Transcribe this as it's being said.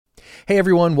Hey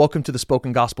everyone, welcome to the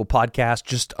Spoken Gospel Podcast.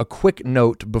 Just a quick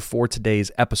note before today's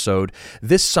episode.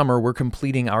 This summer, we're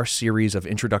completing our series of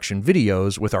introduction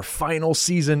videos with our final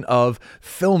season of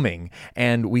filming,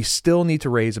 and we still need to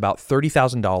raise about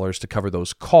 $30,000 to cover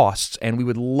those costs, and we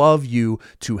would love you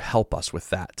to help us with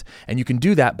that. And you can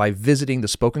do that by visiting the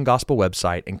Spoken Gospel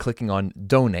website and clicking on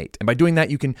Donate. And by doing that,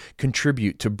 you can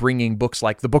contribute to bringing books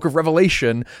like the Book of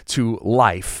Revelation to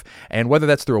life. And whether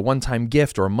that's through a one-time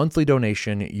gift or a monthly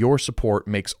donation, your support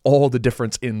makes all the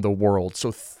difference in the world.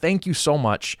 So thank you so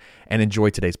much and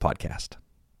enjoy today's podcast.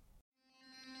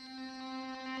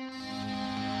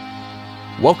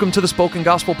 Welcome to the Spoken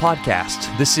Gospel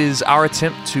Podcast. This is our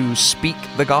attempt to speak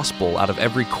the gospel out of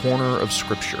every corner of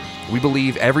Scripture. We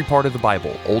believe every part of the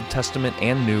Bible, Old Testament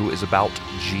and New, is about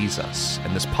Jesus.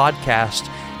 And this podcast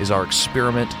is our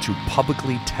experiment to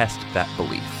publicly test that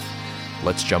belief.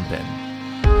 Let's jump in.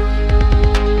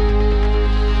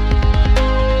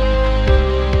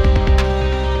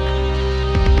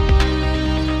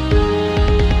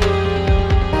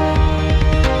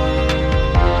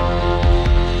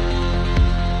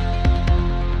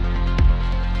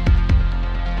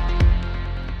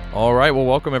 All right, well,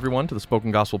 welcome everyone to the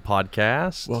Spoken Gospel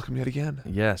Podcast. Welcome yet again.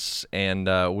 Yes, and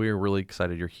we're really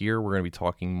excited you're here. We're going to be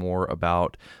talking more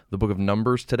about the book of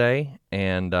Numbers today,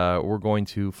 and we're going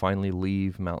to finally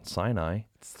leave Mount Sinai.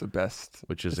 It's the best.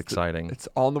 Which is exciting. It's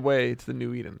on the way to the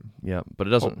New Eden. Yeah, but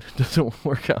it doesn't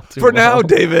work out too For well. now,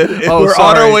 David, Oh, we're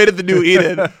sorry. on our way to the New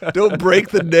Eden. Don't break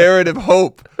the narrative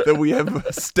hope that we have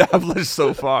established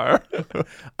so far.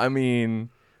 I mean,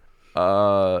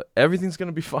 everything's going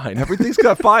to be fine. Everything's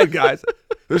got fine, guys.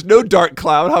 There's no dark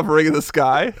cloud hovering in the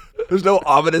sky. There's no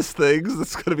ominous things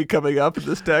that's going to be coming up in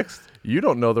this text. You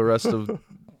don't know the rest of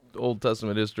Old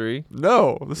Testament history.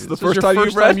 No, this is the This is first your time first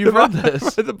you've read, time you've read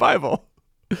this. read the Bible.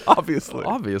 Obviously.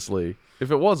 Obviously. If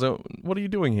it wasn't, what are you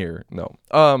doing here? No.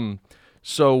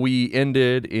 So we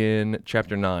ended in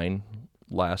chapter 9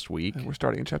 last week. And we're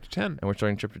starting in chapter 10. And we're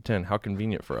starting chapter 10. How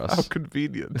convenient for us. How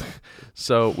convenient.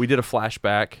 So we did a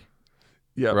flashback,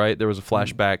 Yeah. right? There was a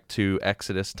flashback to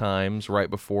Exodus times right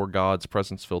before God's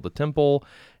presence filled the temple.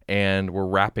 And we're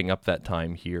wrapping up that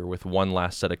time here with one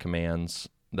last set of commands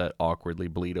that awkwardly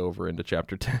bleed over into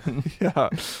chapter 10. Yeah.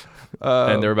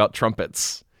 And they're about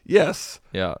trumpets. Yes.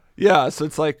 Yeah. Yeah, so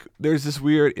it's like there's this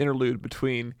weird interlude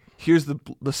between here's the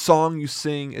song you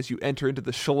sing as you enter into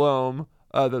the shalom,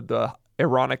 the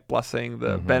Aaronic blessing,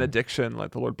 the benediction,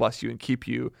 like the Lord bless you and keep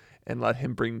you and let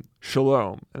him bring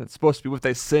shalom. And it's supposed to be what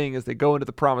they sing as they go into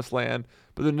the promised land,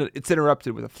 but then it's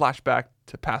interrupted with a flashback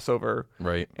to Passover,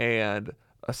 Right. and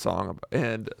a song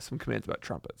and some commands about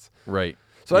trumpets. Right.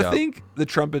 So Yeah. I think the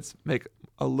trumpets make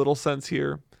a little sense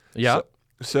here. Yeah.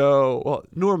 So well,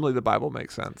 normally the Bible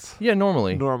makes sense. Yeah,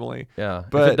 normally. Normally. Yeah.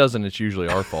 But- if it doesn't, it's usually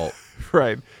our fault.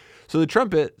 Right. So the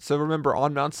trumpet, so remember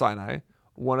on Mount Sinai,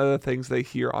 one of the things they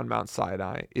hear on Mount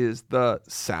Sinai is the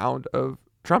sound of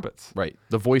trumpets. Right.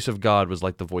 The voice of God was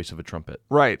like the voice of a trumpet.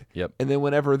 Right. Yep. And then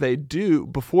whenever they do,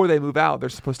 before they move out, they're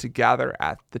supposed to gather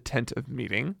at the tent of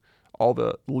meeting. All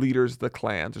the leaders of the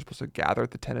clans are supposed to gather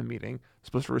at the tent of meeting,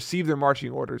 supposed to receive their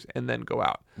marching orders, and then go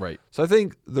out. Right. So I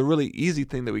think the really easy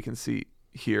thing that we can see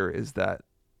here is that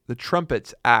the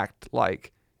trumpets act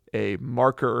like a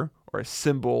marker or a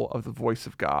symbol of the voice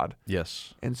of God.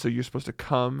 Yes. And so you're supposed to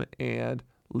come and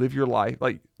live your life,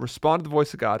 like respond to the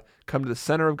voice of God, come to the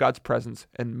center of God's presence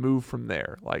and move from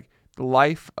there. Like the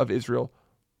life of Israel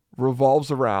revolves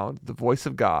around the voice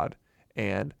of God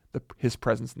and his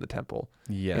presence in the temple.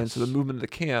 Yes. And so the movement of the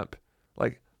camp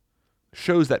like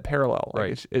shows that parallel. Like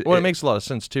Right. it Makes a lot of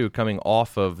sense too, coming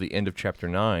off of the end of chapter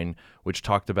 9, which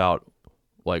talked about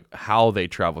like how they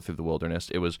travel through the wilderness.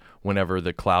 It was whenever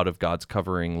the cloud of God's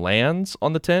covering lands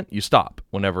on the tent, you stop.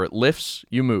 Whenever it lifts,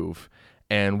 you move.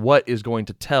 And what is going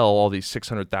to tell all these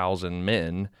 600,000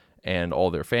 men and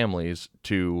all their families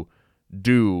to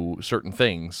do certain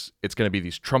things? It's going to be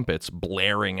these trumpets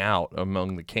blaring out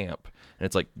among the camp. And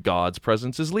it's like, God's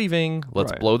presence is leaving.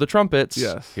 Let's Right. blow the trumpets.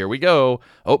 Yes. Here we go.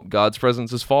 Oh, God's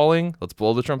presence is falling. Let's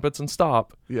blow the trumpets and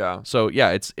stop. Yeah. So yeah,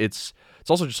 it's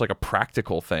also just like a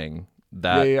practical thing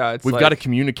that Yeah, it's we've like- got to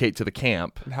communicate to the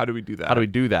camp. And how do we do that? How do we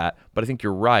do that? But I think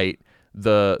you're right.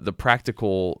 The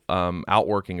practical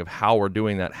outworking of how we're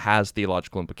doing that has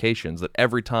theological implications. That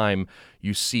every time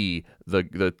you see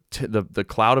the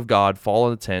cloud of God fall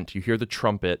on the tent, you hear the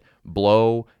trumpet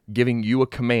blow, giving you a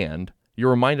command. You're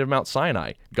reminded of Mount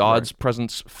Sinai. God's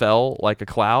presence fell like a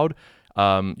cloud.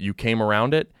 You came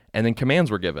around it, and then commands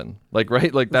were given. Like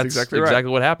right, like that's exactly right.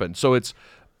 what happened. So it's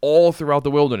all throughout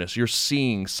the wilderness, you're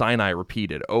seeing Sinai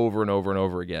repeated over and over and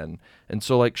over again. And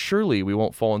so, like, surely we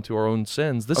won't fall into our own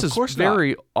sins. This is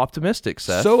very optimistic,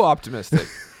 Seth. So optimistic.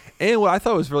 And what I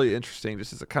thought was really interesting,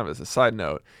 just as a side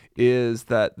note, is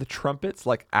that the trumpets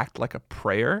like act like a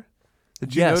prayer.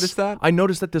 Did you notice that? I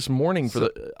noticed that this morning.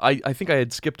 I think I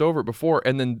had skipped over it before,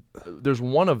 and then there's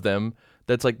one of them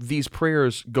that's like these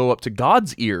prayers go up to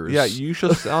God's ears. Yeah, you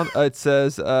shall sound. It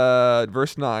says,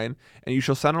 verse 9, and you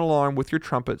shall sound an alarm with your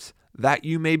trumpets, that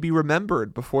you may be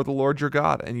remembered before the Lord your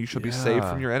God, and you shall be saved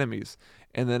from your enemies.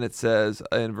 And then it says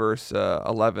in verse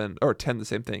 11 or 10, the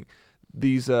same thing.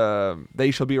 These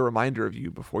they shall be a reminder of you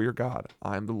before your God.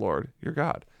 I am the Lord your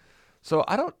God. So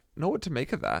I don't know what to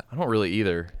make of that. I don't really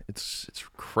either. It's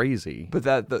crazy. But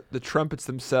that the trumpets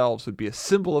themselves would be a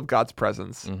symbol of God's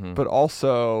presence, but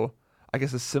also, I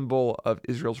guess, a symbol of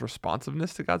Israel's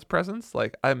responsiveness to God's presence.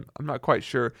 Like, I'm not quite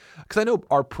sure, because I know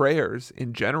our prayers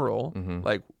in general,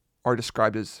 like, are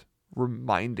described as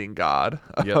reminding God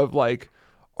of like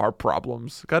our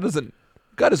problems. God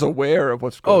is aware of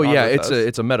what's going on. Oh yeah, with us.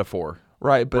 it's a metaphor,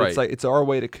 right? But it's like it's our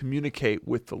way to communicate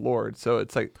with the Lord. So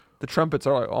it's like the trumpets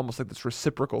are almost like this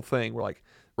reciprocal thing. We're like,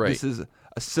 this is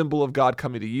a symbol of God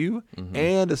coming to you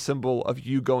and a symbol of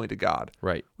you going to God.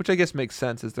 Right. Which I guess makes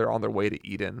sense as they're on their way to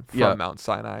Eden from Mount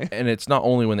Sinai. And it's not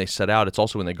only when they set out, it's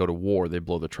also when they go to war, they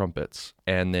blow the trumpets.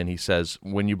 And then he says,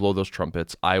 when you blow those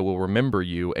trumpets, I will remember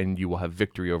you and you will have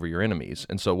victory over your enemies.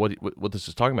 And so what this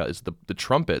is talking about is the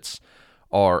trumpets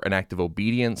are an act of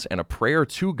obedience and a prayer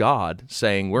to God,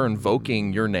 saying, we're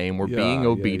invoking your name, we're being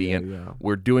obedient,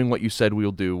 we're doing what you said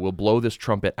we'll do, we'll blow this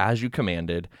trumpet as you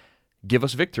commanded, give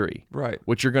us victory. Right.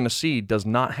 What you're going to see does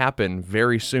not happen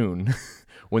very soon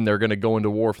when they're going to go into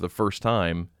war for the first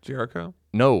time. Jericho?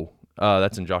 No,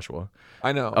 that's in Joshua.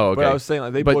 I know. Oh, okay. But I was saying,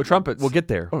 like, they blow trumpets. We'll get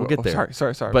there. We'll get there.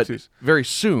 Sorry. But very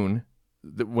soon,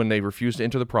 when they refuse to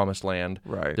enter the promised land,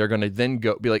 they're going to then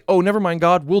be like, oh, never mind,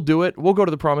 God, we'll do it. We'll go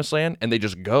to the promised land. And they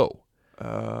just go.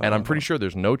 And I'm pretty sure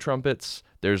there's no trumpets.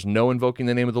 There's no invoking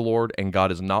the name of the Lord. And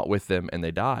God is not with them. And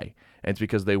they die. And it's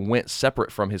because they went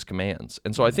separate from his commands.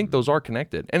 And so I think those are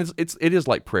connected. And it is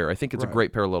like prayer. I think it's a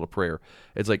great parallel to prayer.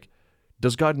 It's like,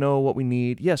 does God know what we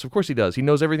need? Yes, of course he does. He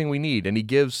knows everything we need, and he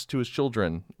gives to his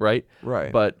children, right?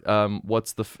 Right. But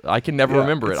what's I can never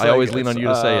remember it. I always lean on you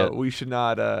to say it. We should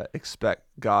not expect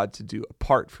God to do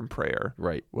apart from prayer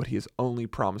what he has only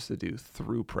promised to do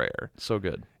through prayer. So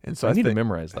good. And so I need to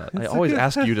memorize that. I always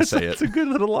ask you to say it. It's a good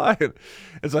little line.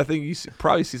 And so I think you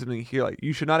probably see something here, like,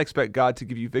 you should not expect God to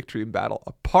give you victory in battle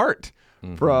apart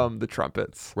from the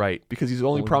trumpets. Right. Because he's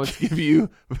only promised to give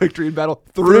you victory in battle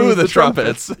through the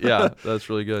trumpets. Yeah, that's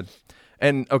really good.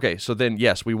 And okay, so then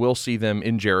yes, we will see them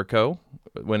in Jericho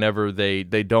whenever they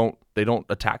don't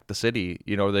attack the city,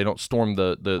 they don't storm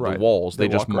the walls. They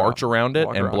just march around it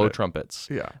and blow trumpets.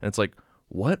 Yeah. And it's like,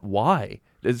 what? Why?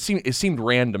 It seemed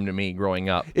random to me growing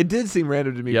up. It did seem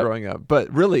random to me growing up,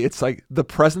 but really it's like the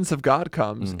presence of God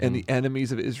comes and the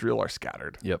enemies of Israel are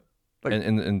scattered. Yep. Like,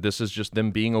 and this is just them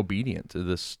being obedient to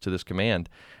this command.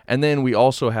 And then we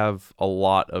also have a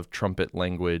lot of trumpet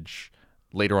language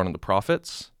later on in the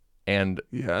prophets and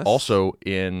also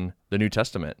in the New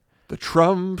Testament. The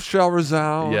trump shall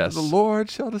resound, the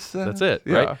Lord shall descend. That's it,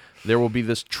 right? There will be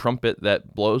this trumpet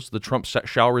that blows. The trump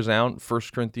shall resound, 1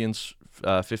 Corinthians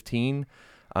 15.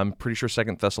 I'm pretty sure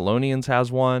 2 Thessalonians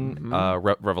has one.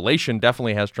 Revelation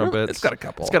definitely has trumpets. It's got a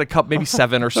couple. It's got a couple, maybe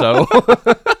 7 or so.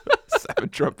 7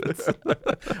 trumpets.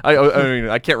 I mean,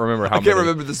 I can't remember how many. I can't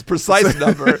remember this precise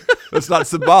number. It's not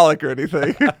symbolic or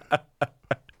anything.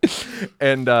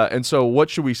 And so what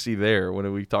should we see there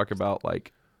when we talk about,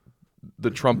 like,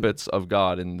 the trumpets of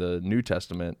God in the New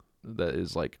Testament that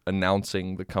is, like,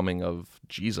 announcing the coming of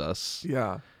Jesus?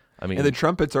 Yeah. I mean, and the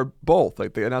trumpets are both,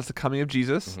 like, they announce the coming of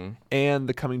Jesus and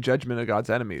the coming judgment of God's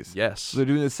enemies. Yes. So they're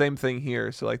doing the same thing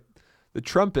here. So, like, the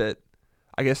trumpet,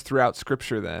 I guess throughout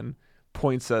Scripture then,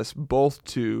 points us both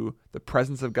to the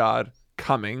presence of God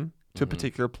coming to a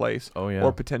particular place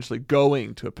or potentially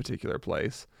going to a particular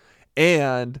place,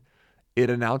 and it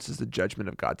announces the judgment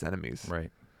of God's enemies.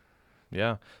 Right.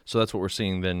 Yeah. So that's what we're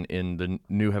seeing then in the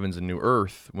new heavens and new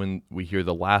earth. When we hear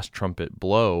the last trumpet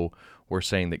blow, we're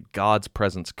saying that God's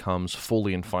presence comes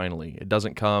fully and finally. It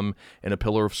doesn't come in a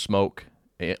pillar of smoke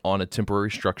on a temporary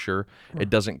structure. It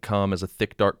doesn't come as a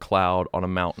thick, dark cloud on a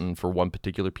mountain for one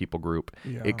particular people group.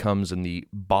 Yeah. It comes in the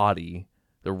body,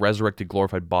 the resurrected,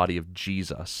 glorified body of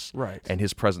Jesus. Right. And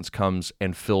his presence comes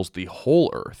and fills the whole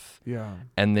earth. Yeah.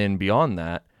 And then beyond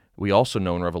that, we also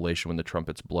know in Revelation when the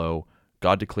trumpets blow,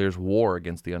 God declares war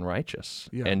against the unrighteous.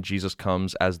 Yeah. And Jesus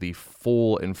comes as the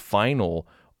full and final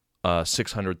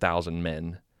 600,000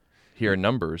 men. here in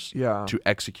Numbers Yeah. to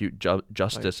execute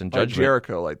justice and Like judgment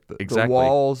Jericho, like the Exactly.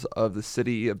 walls of the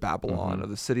city of Babylon, Mhm. of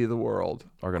the city of the world,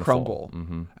 are going to crumble fall.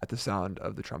 Mm-hmm. at the sound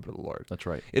of the trumpet of the Lord. That's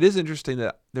right. It is interesting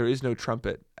that there is no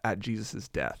trumpet at Jesus'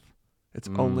 death. It's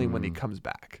only when he comes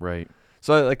back. Right.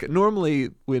 So like normally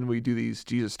when we do these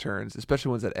Jesus turns, especially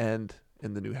ones that end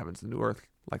in the new heavens and new earth,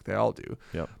 like they all do.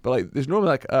 Yep. But like there's normally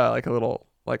like a little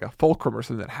like a fulcrum or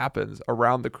something that happens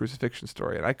around the crucifixion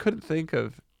story, and I couldn't think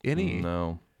of any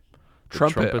No.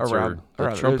 trumpet trumpets around. the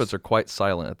around. trumpets are quite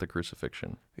silent at the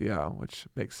crucifixion. Yeah, which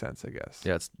makes sense, I guess.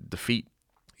 Yeah, it's defeat.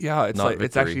 Yeah, it's Not like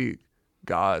it's victory. actually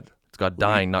God. It's God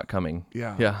dying, not coming.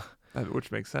 Yeah, Yeah,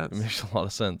 which makes sense. it makes a lot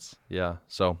of sense. Yeah.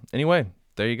 So anyway,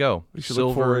 there you go. We should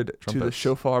look forward to the trumpets.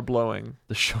 shofar blowing.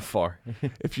 The shofar.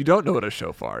 If you don't know what a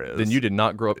shofar is, Then you did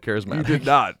not grow up You charismatic. did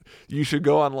not. You should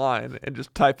go online and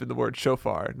just type in the word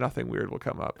shofar. Nothing weird will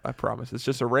come up. I promise. It's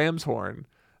just a ram's horn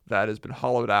that has been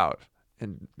hollowed out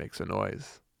and makes a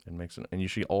noise. And you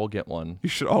should all get one. You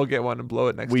should all get one and blow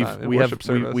it next time in worship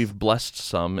service. We've blessed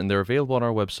some, and they're available on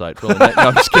our website. No,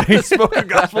 I'm just kidding. Spoken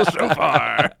Gospel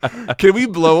Shofar. Can we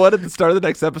blow one at the start of the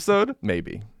next episode?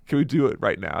 Maybe. Can we do it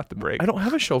right now at the break? I don't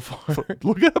have a shofar.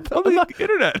 Look it up on the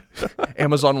internet.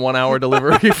 Amazon 1 hour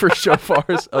delivery for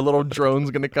shofars. A little drone's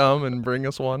gonna come and bring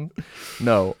us one.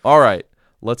 No. All right.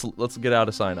 Let's get out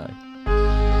of Sinai.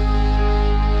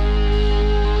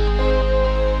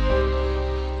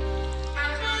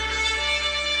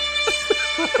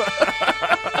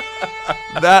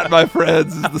 That, my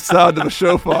friends, is the sound of a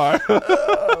shofar.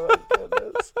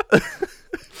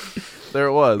 There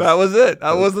it was. That was it.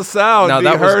 That was the sound Now,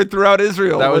 being that was- heard throughout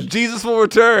Israel. that When was- Jesus will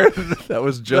return. That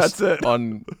was just That's it.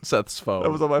 on Seth's phone. That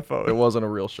was on my phone. It wasn't a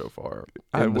real shofar.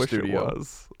 I in the wish studio. it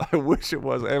was. I wish it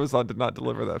was. Amazon did not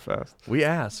deliver that fast. We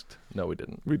asked. No, we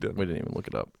didn't. We didn't. We didn't even look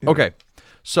it up. Yeah. Okay.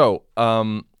 So,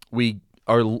 we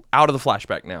are out of the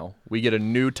flashback now. We get a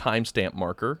new timestamp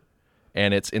marker,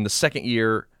 and it's in the second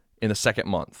year, in the second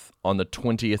month, on the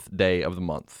 20th day of the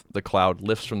month. The cloud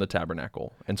lifts from the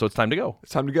tabernacle. And so it's time to go.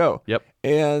 It's time to go. Yep.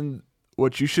 And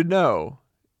what you should know,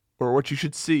 or what you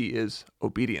should see, is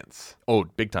obedience. Oh,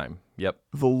 big time. Yep.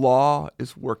 The law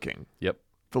is working. Yep.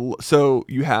 So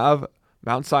you have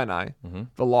Mount Sinai. Mm-hmm.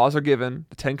 The laws are given,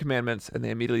 the 10 Commandments, and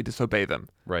they immediately disobey them.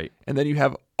 Right. And then you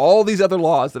have all these other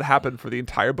laws that happen for the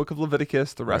entire book of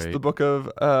Leviticus, the rest of Right. the book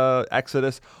of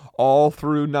Exodus, all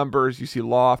through Numbers. You see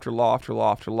law after law after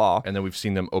law after law. And then we've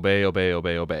seen them obey, obey,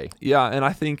 obey, obey. Yeah, and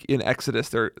I think in Exodus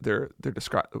they're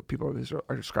described. People of Israel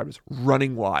are described as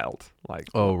running wild. Like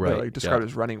Oh, right. they're described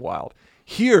as running wild.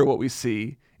 Here, what we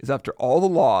see is after all the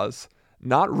laws,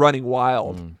 not running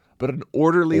wild, but an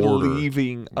orderly Order.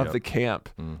 leaving of Yep. the camp.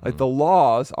 Mhm. Like the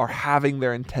laws are having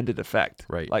their intended effect.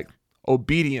 Right. Like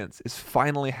obedience is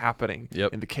finally happening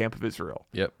Yep. in the camp of Israel.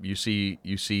 Yep, you see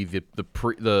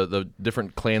the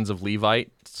different clans of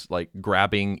Levites like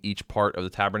grabbing each part of the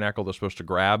tabernacle they're supposed to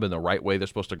grab in the right way they're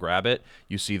supposed to grab it.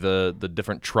 You see the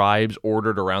different tribes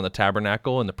ordered around the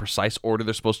tabernacle in the precise order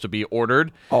they're supposed to be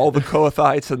ordered. All the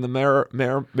Kohathites and the Mer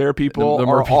people The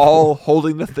Mer are people. all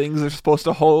holding the things they're supposed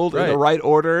to hold in the Right. right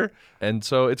order. And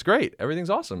so it's great. Everything's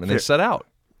awesome. And they set out.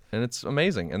 And it's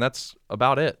amazing. And that's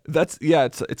about it.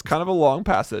 It's kind of a long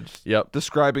passage. Yep.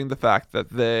 Describing the fact that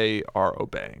they are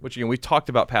obeying. Which, again, we've talked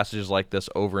about passages like this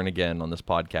over and again on this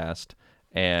podcast.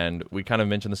 And we kind of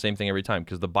mention the same thing every time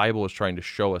because the Bible is trying to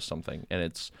show us something. And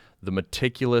it's the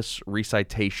meticulous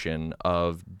recitation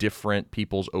of different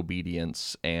people's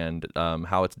obedience and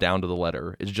how it's down to the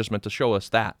letter. It's just meant to show us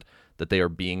that they are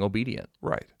being obedient.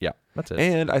 Right. Yeah, that's it.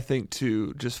 And I think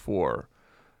too, just for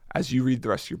as you read the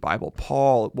rest of your Bible,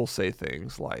 Paul will say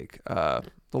things like, the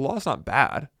law is not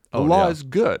bad. The Oh, law yeah. is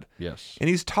good. Yes. And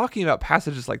he's talking about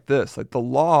passages like this. Like the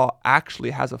law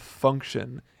actually has a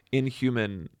function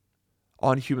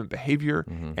on human behavior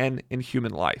Mm-hmm. and in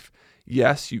human life.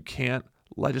 Yes, you can't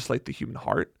legislate the human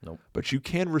heart, Nope. but you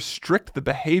can restrict the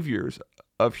behaviors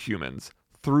of humans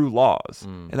through laws.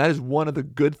 And that is one of the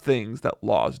good things that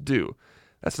laws do.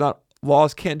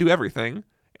 Laws can't do everything,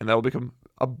 and that will become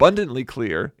abundantly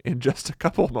clear in just a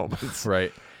couple moments.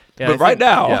 Right. Yeah, But right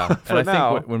now, yeah. for And I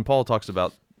now- think when Paul talks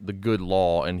about the good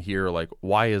law and here, like,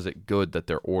 why is it good that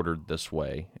they're ordered this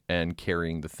way and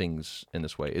carrying the things in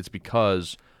this way? It's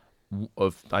because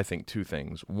of, I think, two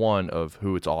things. One, of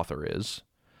who its author is.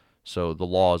 So the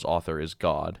law's author is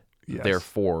God. Yes.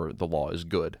 Therefore, the law is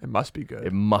good. It must be good.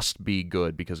 It must be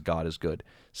good because God is good.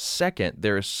 Second,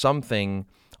 there is something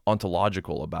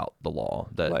ontological about the law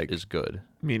that is Like- good.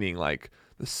 Meaning, like,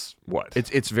 This what?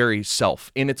 It's very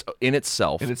self in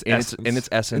itself, In its in essence. its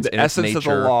essence, the in its essence nature.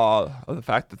 of the law, of the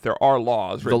fact that there are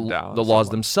laws written down. The laws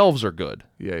somewhere. themselves are good,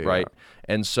 Yeah, right?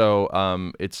 And so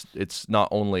it's not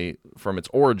only from its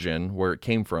origin, where it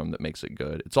came from, that makes it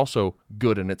good. It's also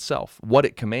good in itself. What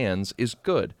it commands is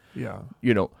good. Yeah.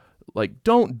 You know, like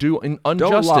don't do an lie.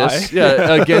 injustice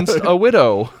against a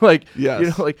widow. Like, Yes. you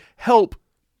know, like help,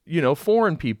 you know,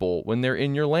 foreign people when they're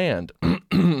in your land.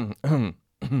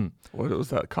 What was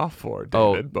that cough for,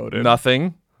 David Bowden?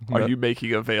 Nothing. Are you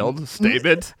making a veiled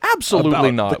statement? Absolutely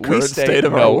about not. the current state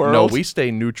of our no, world? we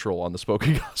stay neutral on the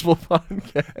Spoken Gospel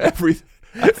podcast.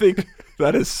 I think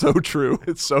that is so true.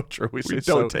 It's so true. We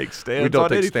don't take stands We don't on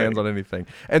take anything. stands on anything.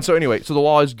 And so anyway, so the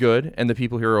law is good, and the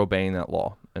people here are obeying that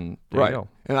law. And there you go.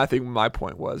 And I think my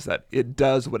point was that it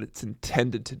does what it's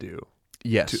intended to do.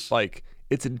 Yes. Like,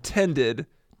 it's intended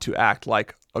to act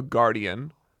like a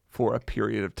guardian for a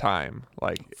period of time.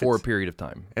 For a period of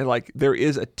time. And like there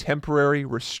is a temporary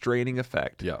restraining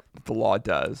effect Yep. that the law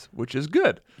does, which is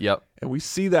good. Yep. And we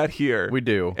see that here. We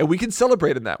do. And we can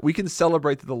celebrate in that. We can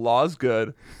celebrate that the law is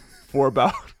good for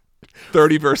about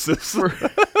 30 verses.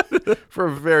 For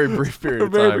a very brief period For a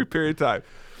of very time. brief period of time.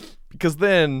 Because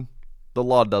then the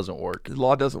law doesn't work. The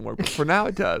law doesn't work. But for now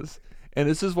it does. And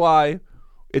this is why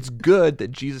it's good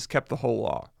that Jesus kept the whole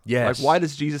law. Yes. Like, why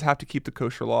does Jesus have to keep the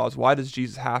kosher laws? Why does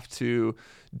Jesus have to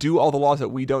do all the laws that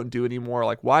we don't do anymore?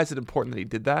 Like, why is it important that he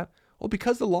did that? Well,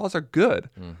 because the laws are good.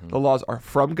 Mm-hmm. The laws are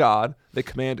from God. They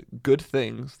command good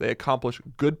things. They accomplish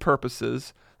good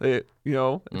purposes. They, you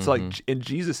know, it's Mm-hmm. like, and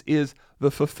Jesus is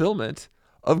the fulfillment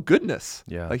of goodness.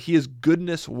 Yeah. Like, he is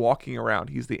goodness walking around.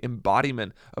 He's the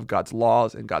embodiment of God's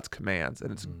laws and God's commands.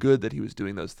 And it's Mm-hmm. good that he was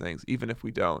doing those things, even if we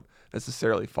don't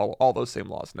necessarily follow all those same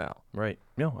laws now. Right.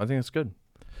 No, I think that's good.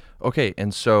 Okay,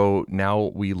 and so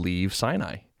now we leave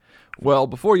Sinai. Well,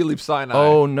 before you leave Sinai.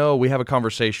 Oh, no, we have a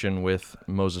conversation with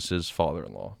Moses'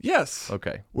 father-in-law. Yes.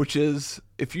 Okay. Which is,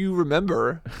 if you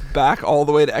remember, back all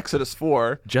the way to Exodus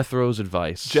 4, Jethro's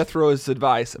advice. Jethro's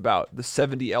advice about the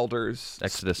 70 elders,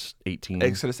 Exodus 18.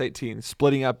 Exodus 18,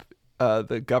 splitting up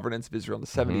the governance of Israel into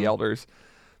 70 Mm-hmm. elders.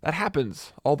 That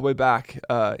happens all the way back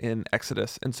in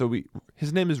Exodus. And so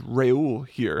his name is Reuel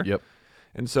here. Yep.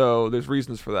 And so there's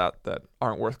reasons for that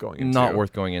aren't worth going into. Not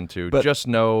worth going into. But just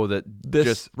know that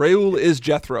This Reuel is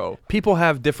Jethro. people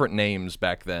have different names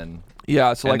back then.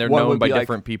 Yeah, so And like they're one known would by be like-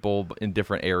 different people in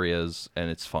different areas, and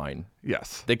it's fine.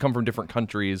 Yes. They come from different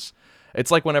countries.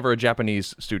 It's like whenever a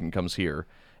Japanese student comes here,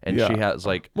 and Yeah. she has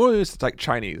like, Well, it's like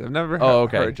Chinese. I've never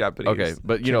heard Japanese. Okay,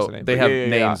 but you know, translate name. they But have yeah,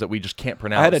 names that we just can't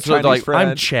pronounce. I had a So they're Chinese like, I'm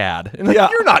friend. Chad. And like, Yeah.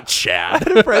 you're not Chad.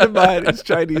 A friend of mine is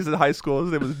Chinese in high school.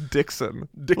 His name was Dixon.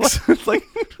 Dixon. It's like,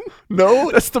 no,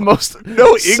 That's the most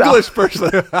no English person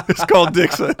is called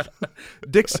Dixon.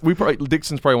 Dixon's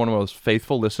probably one of the most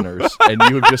faithful listeners, and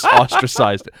you have just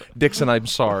ostracized it. Dixon, I'm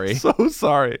sorry. So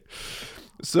sorry.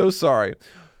 So sorry.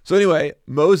 So anyway,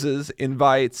 Moses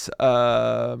invites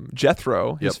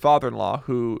Jethro, his Yep. father-in-law,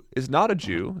 who is not a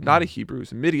Jew, not a Hebrew,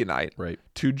 he's a Midianite, Right.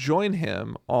 to join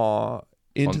him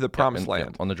into the promised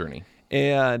land. on the journey.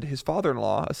 And his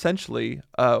father-in-law, essentially,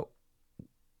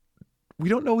 we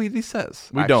don't know what he says.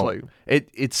 We actually. don't.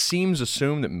 It seems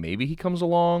assumed that maybe he comes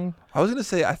along. I was going to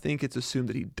say, I think it's assumed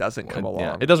that he doesn't come along.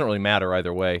 Yeah, it doesn't really matter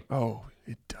either way. Oh,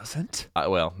 it doesn't?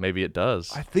 Well, maybe it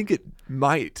does. I think it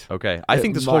might. Okay. I It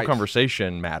think this whole might.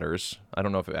 conversation matters. I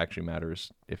don't know if it actually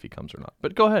matters if he comes or not.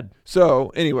 But go ahead. So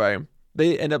anyway,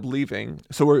 they end up leaving.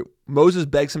 So Moses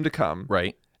begs him to come.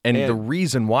 Right. And the And-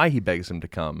 reason why he begs him to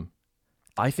come,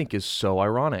 I think, is so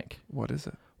ironic. What is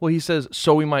it? Well, he says,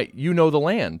 so we might, you know the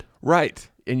land, Right.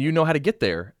 and you know how to get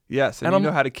there. Yes, and, And you I'm-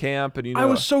 know how to camp, and you know. I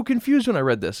was so confused when I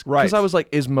read this. Right. Because I was like,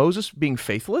 is Moses being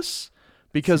faithless?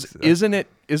 Because That's-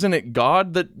 isn't it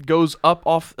God that goes up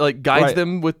off, like guides Right.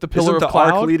 them with the Isn't pillar the of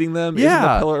cloud? ark leading them? Yeah. Isn't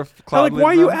the pillar of I'm cloud like, why are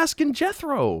leading you them? asking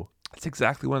Jethro? That's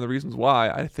exactly one of the reasons why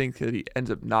I think that he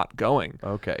ends up not going.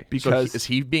 Okay. Because- is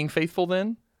he being faithful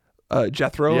then?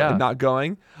 Jethro Yeah. and not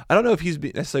going. I don't know if he's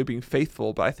necessarily being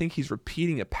faithful, but I think he's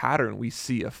repeating a pattern we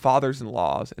see of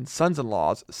fathers-in-laws and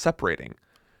sons-in-laws separating.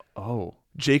 Oh,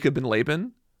 Jacob and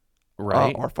Laban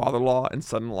right. are father-in-law and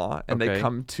son-in-law, and they Okay.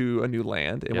 come to a new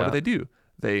land. And Yeah. what do?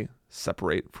 They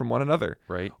separate from one another.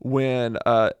 Right. When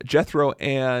Jethro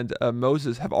and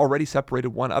Moses have already separated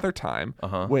one other time,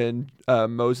 Uh-huh. when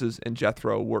Moses and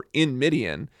Jethro were in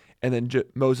Midian, and then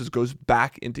Moses goes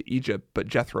back into Egypt, but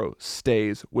Jethro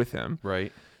stays with him.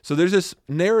 Right. So there's this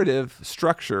narrative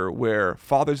structure where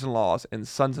fathers-in-laws and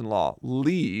sons-in-law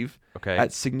leave Okay.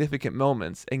 at significant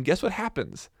moments. And guess what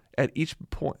happens at each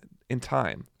point in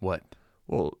time? What?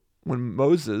 Well, when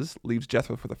Moses leaves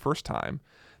Jethro for the first time,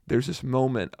 there's this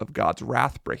moment of God's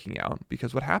wrath breaking out,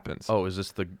 because what happens? Oh, is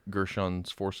this the Gershon's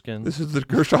foreskin? This is the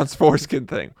Gershon's foreskin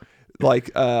thing.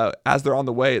 Like as they're on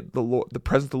the way, the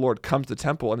presence of the Lord comes to the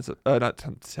temple, and it's not to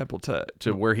the temple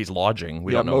to where he's lodging.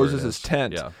 We don't know Moses'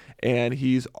 tent, Yeah. and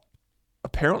he's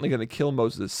apparently going to kill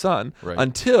Moses' son Right.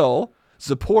 until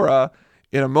Zipporah,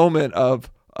 in a moment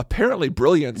of apparently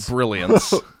brilliance,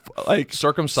 like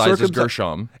circumcises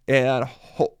Gershom, and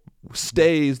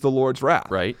stays the Lord's wrath.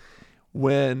 right?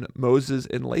 When Moses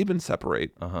and Laban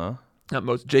separate, not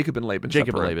Moses, Jacob and Laban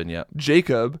Jacob separate, and Laban, yeah,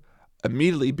 Jacob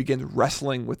immediately begins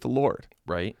wrestling with the Lord.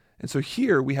 right. And so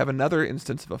here we have another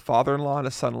instance of a father-in-law and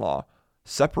a son-in-law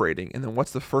separating, and then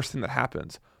what's the first thing that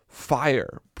happens?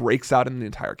 Fire breaks out in the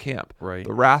entire camp. Right.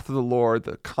 The wrath of the Lord,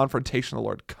 the confrontation of the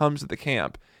Lord comes to the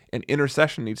camp, and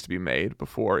intercession needs to be made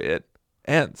before it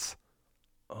ends.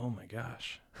 Oh my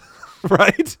gosh.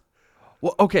 Right?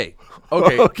 Well, okay.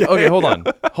 Hold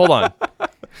on.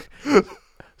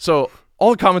 So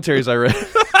all the commentaries I read,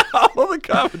 All the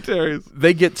commentaries.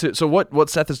 they get to. So what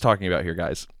Seth is talking about here,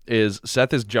 guys, is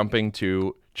Seth is jumping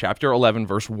to chapter 11,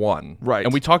 verse 1. Right.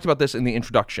 And we talked about this in the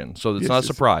introduction, so it's Yes, not a yes.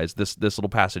 surprise. This little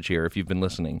passage here, if you've been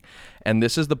listening, and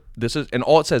and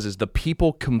all it says is the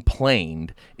people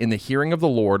complained in the hearing of the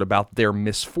Lord about their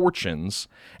misfortunes,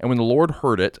 and when the Lord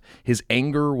heard it, his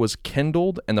anger was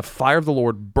kindled, and the fire of the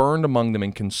Lord burned among them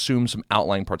and consumed some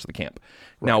outlying parts of the camp.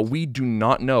 Now we do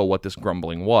not know what this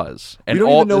grumbling was, and We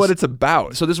don't even know what it's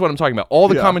about. So this is what I'm talking about. All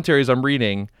the Yeah. commentaries I'm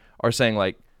reading are saying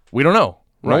like, we don't know.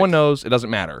 No Right. one knows. It doesn't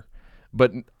matter.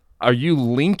 But are you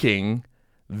linking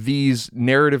these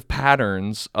narrative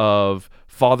patterns of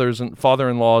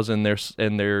father-in-laws and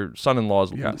their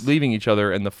son-in-laws Yes. leaving each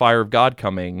other and the fire of God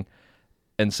coming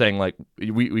and saying like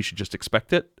we should just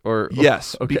expect it? Or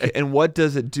Yes. okay. And what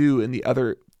does it do in the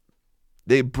other?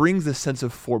 It brings this sense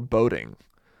of foreboding.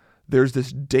 There's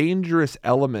this dangerous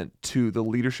element to the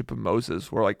leadership of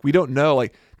Moses where like we don't know,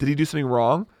 like, did he do something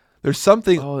wrong? There's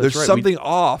something Oh, that's there's right. something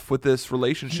off with this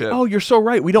relationship. Oh, you're so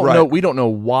right. We don't Right. know. We don't know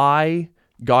why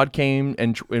God came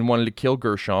and wanted to kill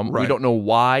Gershom. We Right. don't know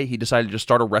why he decided to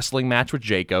start a wrestling match with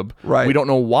Jacob. Right. We don't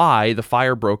know why the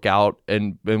fire broke out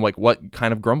and like what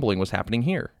kind of grumbling was happening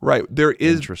here. Right.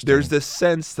 Interesting. There's this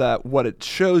sense that what it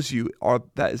shows you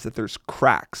is that there's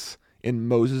cracks in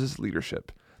Moses'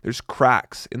 leadership. There's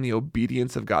cracks in the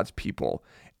obedience of God's people,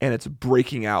 and it's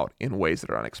breaking out in ways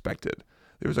that are unexpected.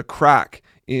 There's a crack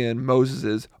in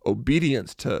Moses'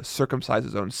 obedience to circumcise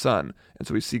his own son, and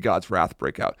so we see God's wrath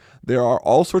break out. There are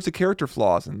all sorts of character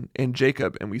flaws in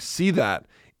Jacob, and we see that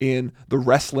in the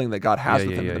wrestling that God has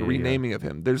with him and the renaming of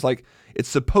him. There's like, it's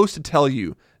supposed to tell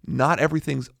you not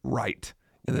everything's right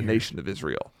in the nation of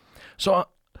Israel. So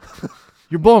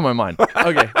you're blowing my mind.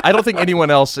 Okay. I don't think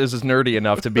anyone else is as nerdy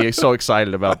enough to be so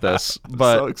excited about this.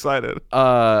 But So excited.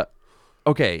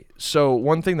 okay. So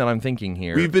one thing that I'm thinking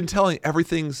here. We've been telling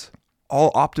everything's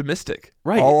all optimistic,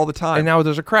 right. all the time. And now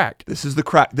there's a crack. This is the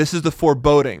crack. This is the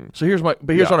foreboding. So here's what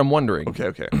I'm wondering.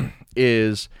 Okay.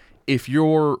 Is if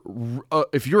you're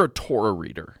a Torah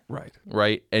reader,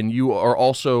 right, and you are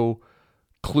also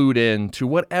clued in to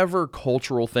whatever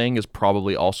cultural thing is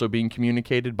probably also being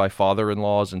communicated by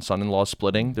father-in-laws and son-in-laws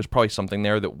splitting, there's probably something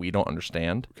there that we don't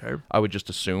understand. Okay. I would just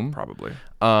assume. Probably.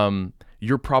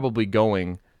 You're probably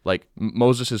going like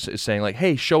Moses is saying like,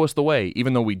 hey, show us the way,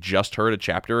 even though we just heard a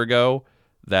chapter ago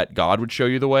that God would show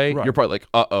you the way. Right. You're probably like,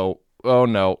 oh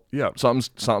no, Yeah.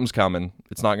 something's coming.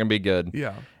 It's not gonna be good.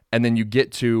 Yeah. And then you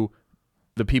get to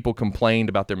the people complained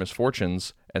about their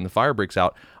misfortunes and the fire breaks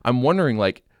out. I'm wondering,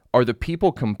 like, are the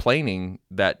people complaining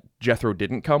that Jethro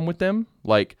didn't come with them?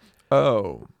 Like,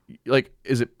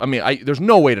 is it? I mean, there's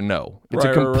no way to know. It's a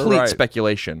Right, complete right.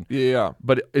 speculation. Yeah.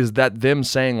 But is that them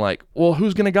saying like, well,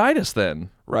 who's going to guide us then?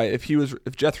 Right.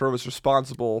 If Jethro was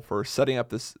responsible for setting up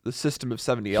the system of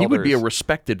 70 elders, He would be a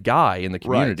respected guy in the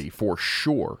community for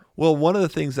sure. Well, one of the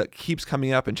things that keeps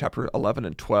coming up in chapter 11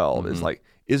 and 12 is like,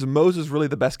 is Moses really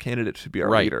the best candidate to be our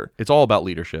leader? It's all about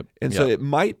leadership. And so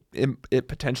it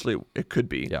potentially could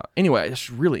be. Yeah. Anyway, it's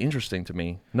really interesting to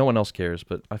me. No one else cares,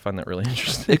 but I find that really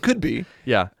interesting. It could be.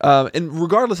 Yeah. And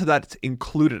regardless of that, it's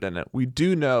included in it. We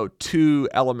do know two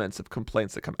elements of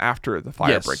complaints that come after the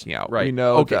fire breaking out. Right. We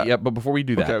know Okay. that. Yeah. But before we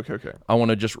do that, Okay. I want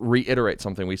to just reiterate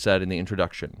something we said in the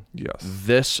introduction. Yes.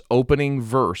 This opening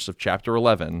verse of chapter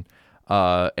 11,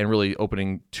 and really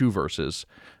opening two verses,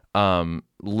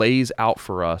 lays out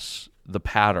for us the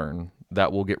pattern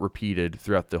that will get repeated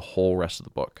throughout the whole rest of the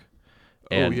book.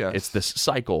 And yes. it's this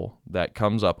cycle that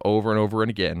comes up over and over and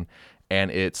again,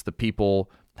 and it's the people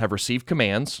have received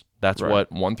commands. That's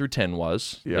what 1 through 10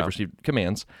 was. Yeah. They've received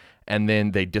commands, and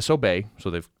then they disobey, so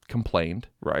they've complained.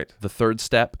 Right. The third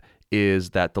step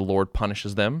is that the Lord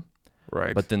punishes them.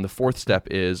 Right. But then the fourth step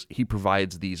is he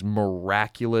provides these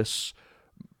miraculous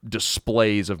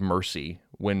displays of mercy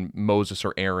when Moses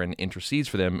or Aaron intercedes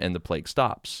for them and the plague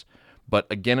stops. But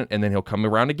again, and then he'll come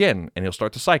around again and he'll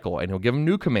start to cycle and he'll give them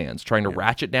new commands, trying to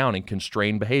ratchet down and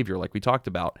constrain behavior like we talked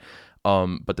about.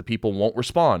 But the people won't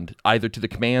respond either to the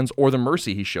commands or the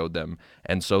mercy he showed them.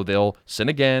 And so they'll sin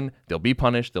again, they'll be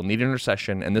punished, they'll need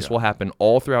intercession, and this will happen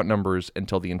all throughout Numbers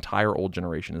until the entire old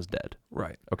generation is dead.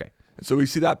 Right. Okay. And so we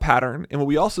see that pattern. And what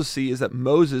we also see is that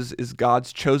Moses is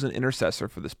God's chosen intercessor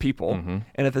for this people.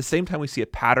 And at the same time we see a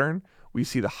pattern, we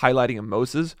see the highlighting of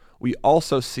Moses, we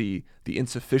also see the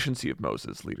insufficiency of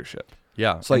Moses' leadership.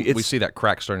 Yeah, So like we see that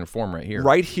crack starting to form right here.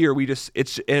 Right here,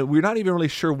 and we're not even really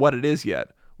sure what it is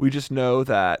yet. We just know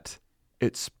that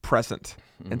it's present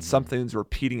and something's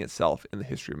repeating itself in the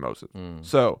history of Moses.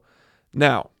 So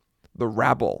now, the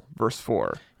rabble, verse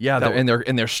 4. Yeah, and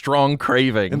their strong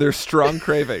craving. And their strong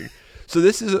craving. So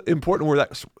this is important where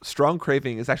that strong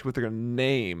craving is actually what they're going to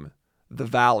name the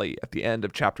valley at the end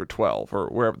of chapter 12, or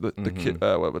wherever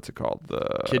what's it called?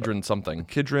 The Kidron something.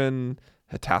 Kidron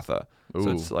Hatatha. So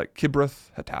it's like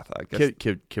Kibroth Hatatha, I guess.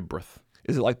 Kibroth.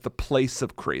 Is it like the place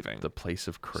of craving? The place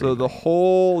of craving. So the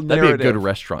whole narrative. That'd be a good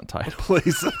restaurant title.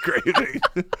 Place of craving.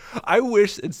 I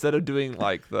wish instead of doing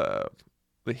like the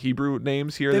Hebrew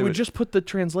names here, they would just put the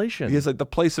translation. It's like the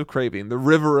place of craving, the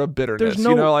river of bitterness. There's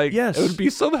no, it would be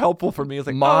so helpful for me. It's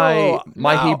like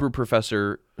my Hebrew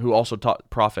professor, who also taught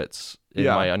prophets in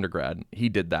my undergrad, he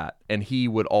did that, and he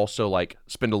would also like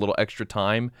spend a little extra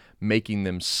time making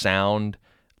them sound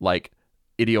like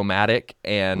idiomatic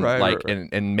and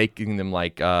and making them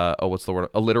like what's the word,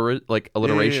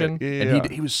 alliteration.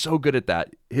 And he was so good at that.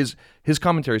 His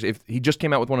commentaries, if he just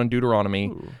came out with one on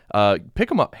Deuteronomy, pick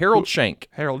him up. Harold Shank,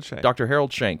 Dr.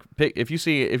 Harold Shank.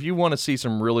 If you want to see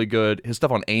some really good, his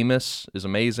stuff on Amos is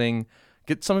amazing.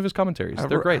 Get some of his commentaries;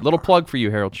 they're great. Little plug for you,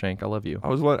 Harold Shank. I love you. I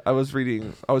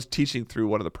was teaching through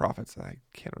one of the prophets. I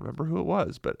can't remember who it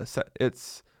was, but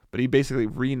But he basically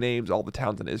renames all the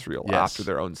towns in Israel after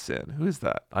their own sin. Who is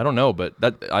that? I don't know, but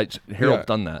Harold's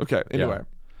done that. Okay.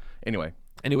 Anyway,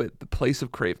 the place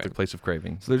of craving. The place of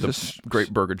craving. So there's this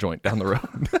great burger joint down the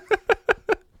road.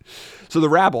 So the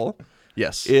rabble,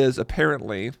 yes, is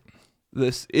apparently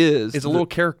it's a little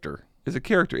character. Is a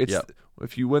character. It's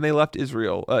when they left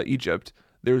Egypt,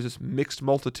 there was this mixed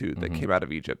multitude that came out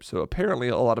of Egypt. So apparently,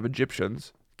 a lot of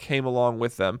Egyptians came along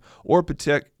with them, or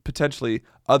potentially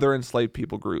other enslaved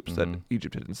people groups that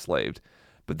Egypt had enslaved.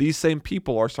 But these same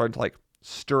people are starting to like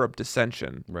stir up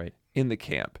dissension in the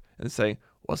camp and say,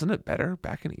 wasn't it better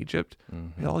back in Egypt?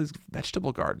 We had all these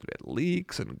vegetable gardens. We had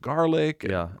leeks and garlic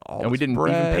and all and we didn't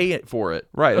bread. even pay it for it.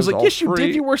 Right. I was like, yes, you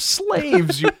did. You were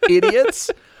slaves, you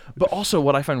idiots. But also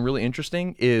what I find really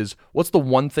interesting is what's the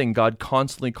one thing God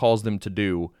constantly calls them to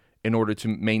do in order to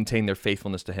maintain their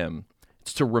faithfulness to him?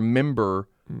 It's to remember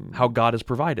how God has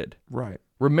provided. Right.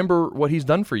 Remember what he's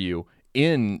done for you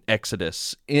in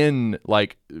Exodus, in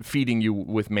like feeding you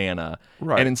with manna.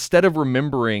 Right. And instead of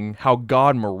remembering how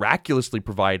God miraculously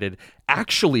provided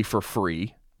actually for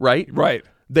free, right? Right.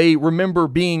 They remember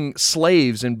being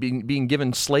slaves and being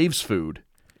given slaves food.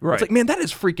 Right. It's like, man, that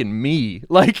is freaking me.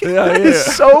 Like, that is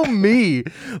so me.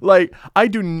 Like,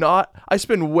 I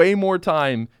spend way more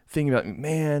time thinking about,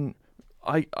 man,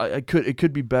 it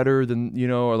could be better than,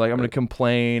 or like I'm going to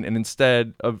complain. And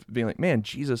instead of being like, man,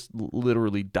 Jesus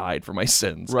literally died for my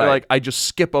sins. Right. Like, I just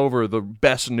skip over the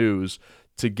best news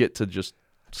to get to just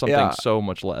something so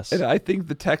much less. And I think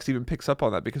the text even picks up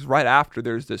on that, because right after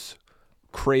there's this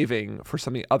craving for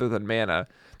something other than manna,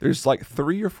 there's like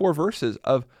 3 or 4 verses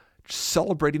of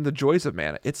celebrating the joys of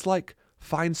manna. It's like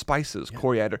fine spices,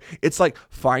 coriander. It's like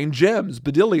fine gems,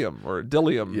 bdellium or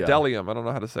delium. I don't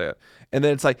know how to say it. And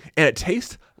then it's like, and it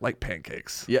tastes like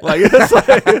pancakes. Yeah. Like, it's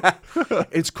like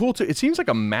it's cool too. It seems like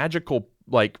a magical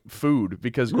like food,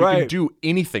 because you can do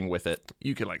anything with it.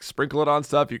 You can like sprinkle it on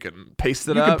stuff. You can paste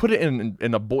it up. You can put it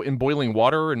in boiling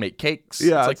water and make cakes.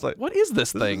 Yeah. It's like what is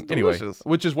this thing? Anyway,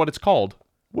 which is what it's called.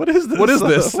 What is this? What is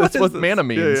this? That's what this? manna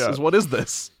means. Yeah. Is what is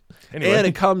this? Anyway. And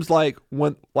it comes like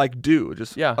dew,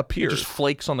 just appears. It just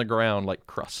flakes on the ground like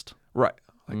crust. Right.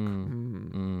 Like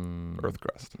earth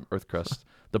crust. Earth crust.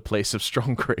 The place of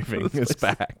strong craving is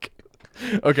back.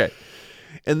 Okay.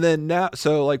 And then now,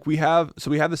 we have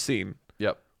the scene.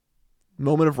 Yep.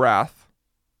 Moment of wrath.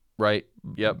 Right.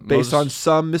 Yep. Based on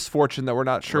some misfortune that we're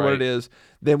not sure what it is.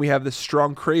 Then we have this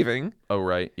strong craving. Oh,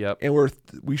 right. Yep. And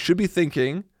we should be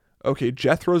thinking, okay,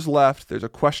 Jethro's left. There's a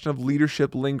question of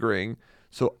leadership lingering.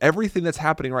 So everything that's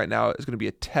happening right now is going to be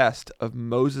a test of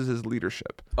Moses'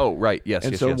 leadership. Oh, right. Yes.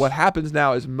 And what happens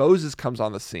now is Moses comes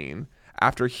on the scene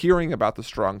after hearing about the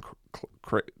strong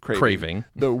Craving.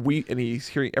 And he's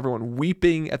hearing everyone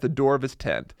weeping at the door of his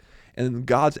tent, and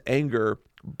God's anger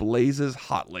blazes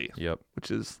hotly. Yep.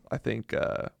 Which is, I think,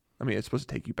 it's supposed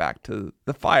to take you back to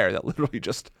the fire that literally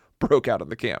just broke out in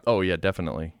the camp. Oh yeah,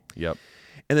 definitely. Yep.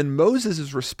 And then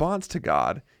Moses' response to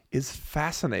God is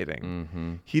fascinating.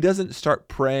 Mm-hmm. He doesn't start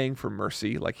praying for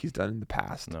mercy like he's done in the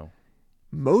past. No.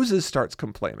 Moses starts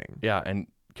complaining. Yeah, and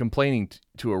complaining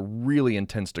to a really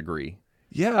intense degree.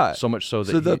 Yeah. So much so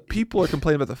that the people are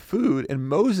complaining about the food, and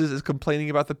Moses is complaining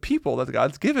about the people that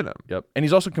God's given him. Yep. And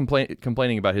he's also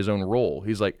complaining about his own role.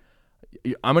 He's like,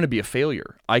 I'm going to be a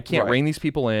failure. I can't rein these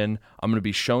people in. I'm going to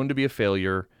be shown to be a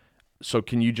failure. So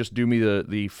can you just do me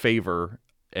the favor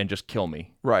and just kill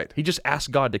me? Right. He just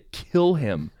asked God to kill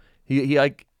him. He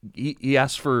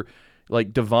asked for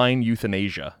like divine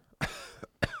euthanasia.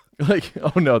 Like,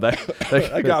 oh no,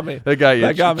 that got me. That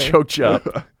guy got me. choked you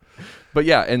up. But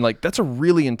yeah, and like that's a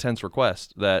really intense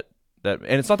request and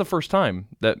it's not the first time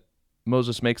that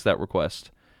Moses makes that request.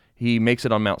 He makes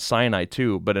it on Mount Sinai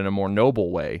too, but in a more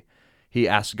noble way. He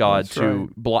asks God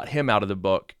to blot him out of the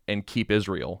book and keep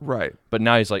Israel. Right. But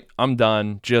now he's like, I'm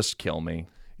done. Just kill me.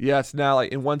 Yes. Now,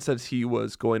 like in one sense, he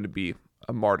was going to be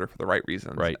a martyr for the right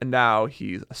reasons. Right. And now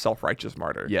he's a self-righteous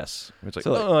martyr. Yes. It's like,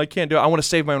 I can't do it. I want to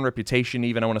save my own reputation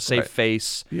even. I want to save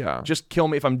face. Yeah. Just kill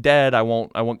me. If I'm dead, I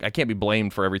can't be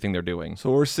blamed for everything they're doing. So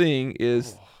what we're seeing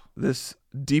is this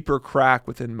deeper crack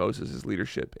within Moses'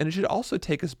 leadership. And it should also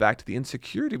take us back to the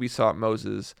insecurity we saw at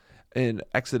Moses in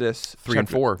Exodus 3 and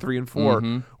 4,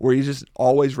 mm-hmm. where he's just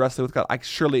always wrestling with God.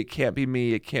 Surely it can't be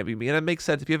me. It can't be me. And it makes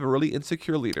sense if you have a really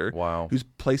insecure leader who's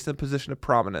placed in a position of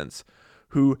prominence,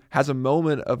 who has a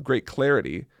moment of great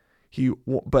clarity,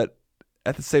 but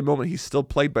at the same moment he's still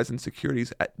plagued by his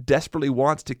insecurities, desperately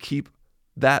wants to keep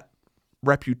that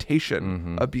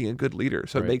reputation of being a good leader.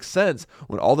 So it makes sense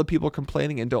when all the people are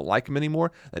complaining and don't like him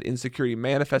anymore, that insecurity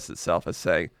manifests itself as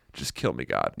saying, just kill me,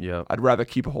 God. Yeah. I'd rather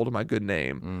keep a hold of my good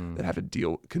name than have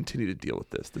to continue to deal with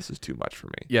this. This is too much for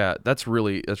me. Yeah, that's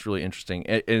really interesting.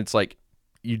 And it's like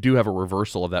you do have a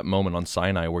reversal of that moment on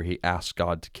Sinai where he asks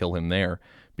God to kill him there,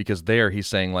 because there he's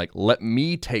saying like, let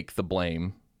me take the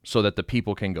blame so that the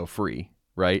people can go free,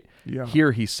 right? Yeah.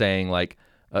 Here he's saying like,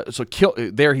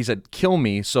 he said, kill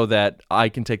me so that I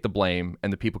can take the blame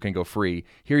and the people can go free.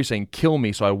 Here he's saying, kill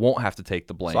me so I won't have to take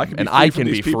the blame and I can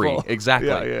be free. People. Exactly.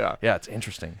 Yeah. Yeah, it's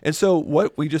interesting. And so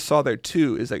what we just saw there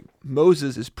too is like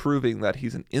Moses is proving that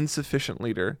he's an insufficient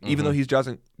leader. Even though he's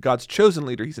God's chosen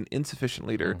leader, he's an insufficient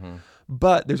leader.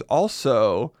 But there's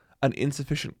also an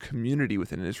insufficient community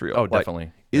within Israel. Oh,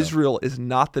 definitely. Israel is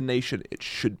not the nation it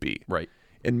should be. Right.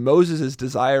 And Moses'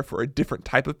 desire for a different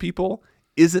type of people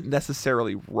isn't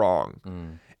necessarily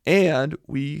wrong. And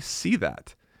we see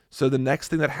that. So the next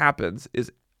thing that happens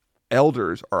is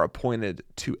elders are appointed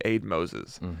to aid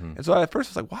Moses. And so at first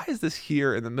I was like, why is this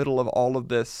here in the middle of all of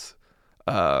this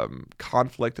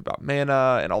conflict about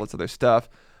manna and all this other stuff?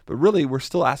 But really, we're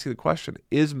still asking the question,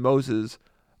 is Moses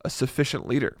a sufficient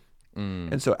leader?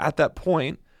 And so at that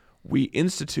point, we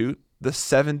institute the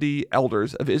 70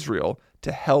 elders of Israel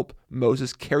to help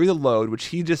Moses carry the load, which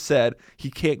he just said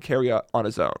he can't carry on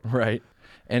his own. Right.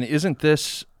 And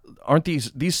aren't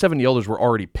these 70 elders were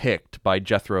already picked by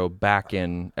Jethro back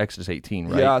in Exodus 18,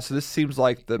 right? Yeah, so this seems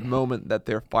like the moment that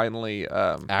they're finally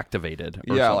activated.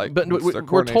 But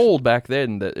we're told back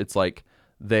then that it's like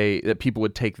that people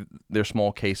would take their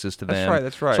small cases to them.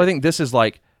 That's right. So I think this is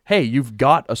like, hey, you've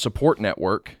got a support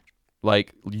network,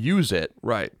 like use it.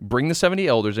 Right. Bring the 70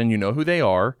 elders in, you know who they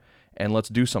are, and let's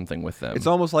do something with them. It's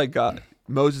almost like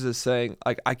Moses is saying,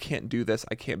 like, I can't do this.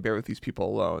 I can't bear with these people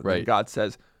alone. Right. And God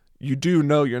says, you do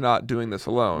know you're not doing this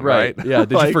alone, right? right? Yeah.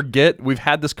 Did you forget? We've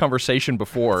had this conversation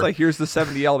before. It's like, here's the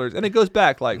 70 elders. And it goes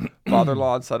back, like,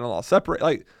 father-in-law and son-in-law separate.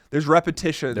 Like, there's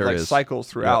repetition, cycles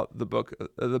throughout the book,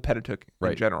 the Pentateuch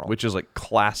in general. Which is like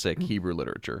classic Hebrew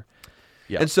literature.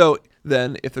 Yeah. And so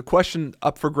then if the question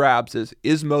up for grabs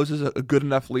is Moses a good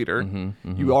enough leader?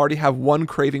 You already have one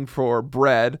craving for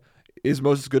bread. Is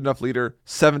Moses a good enough leader?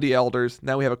 70 elders.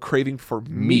 Now we have a craving for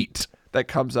meat that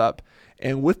comes up.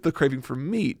 And with the craving for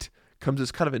meat comes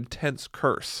this kind of intense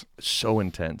curse. So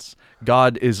intense.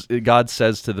 God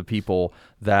says to the people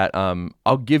that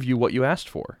I'll give you what you asked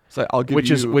for. So I'll give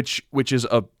which is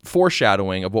a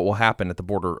foreshadowing of what will happen at the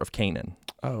border of Canaan.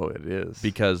 Oh, it is.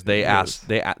 Because they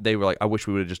were like, I wish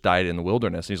we would have just died in the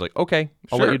wilderness. And he's like, okay,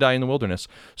 I'll let you die in the wilderness.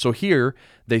 So here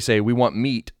they say, we want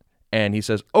meat. And he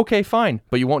says, okay, fine,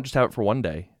 but you won't just have it for 1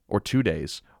 day or 2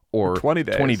 days or 20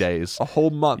 days. A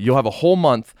whole month. You'll have a whole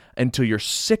month until you're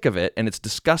sick of it and it's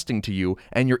disgusting to you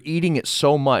and you're eating it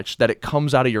so much that it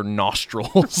comes out of your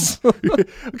nostrils.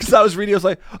 Because I was reading, I was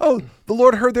like, oh, the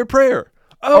Lord heard their prayer.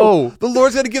 Oh, the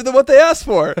Lord's going to give them what they asked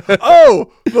for.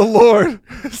 Oh, the Lord.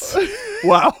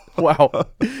 Wow. Wow.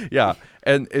 Yeah.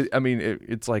 And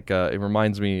it's like it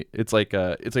reminds me. It's like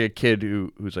a kid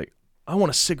who's like, I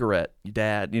want a cigarette,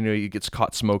 Dad. He gets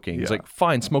caught smoking. He's like,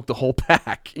 fine, smoke the whole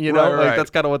pack. Right. That's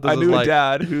kind of what this is like. I knew a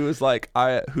dad who was like,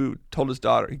 who told his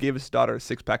daughter, he gave his daughter a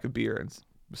 6-pack of beer and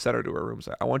sent her to her room. He's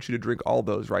like, I want you to drink all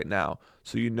those right now,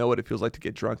 so you know what it feels like to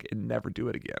get drunk and never do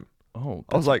it again. Oh,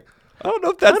 I was like, I don't know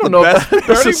if that's the best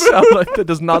parenting move. That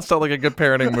does not sound like a good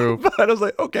parenting move. But I was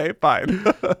like, okay, fine.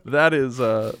 That is,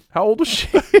 how old was she?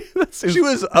 She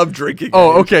was of drinking.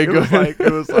 Oh, age. okay, good.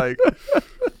 It was like,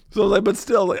 so I was like, but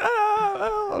still, like,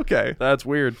 okay. That's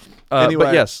weird. Anyway.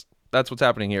 But yes, that's what's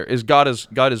happening here. Is God is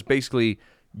basically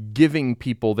giving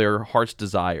people their heart's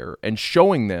desire and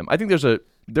showing them. I think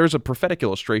there's a prophetic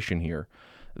illustration here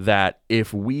that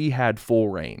if we had full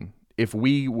reign, if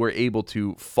we were able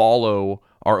to follow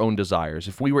our own desires,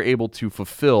 if we were able to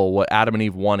fulfill what Adam and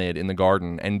Eve wanted in the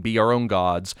garden and be our own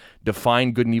gods,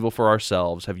 define good and evil for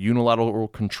ourselves, have unilateral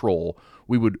control,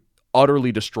 we would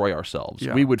utterly destroy ourselves.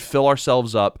 Yeah. We would fill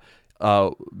ourselves up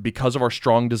because of our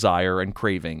strong desire and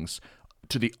cravings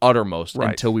to the uttermost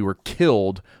until we were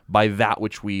killed by that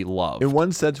which we love. In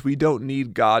one sense, we don't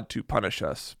need God to punish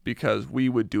us because we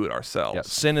would do it ourselves. Yeah,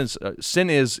 sin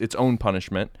is its own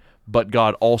punishment, but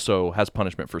God also has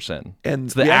punishment for sin. And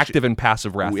it's the active and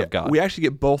passive wrath of God. We actually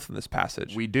get both in this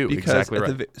passage. We do, because exactly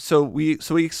right. So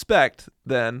we expect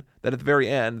then that at the very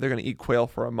end they're going to eat quail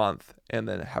for a month and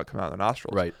then have it come out of their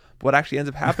nostrils. Right. But what actually ends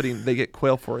up happening, they get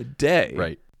quail for a day.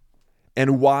 Right.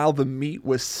 And while the meat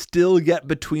was still yet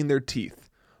between their teeth,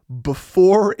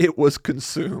 before it was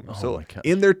consumed, so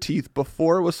in their teeth,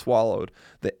 before it was swallowed,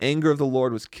 the anger of the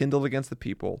Lord was kindled against the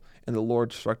people, and the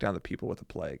Lord struck down the people with a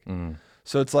plague.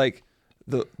 So it's like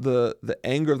the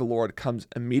anger of the Lord comes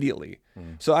immediately.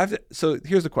 So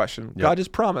here's the question: God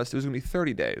just promised it was going to be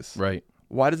 30 days. Right.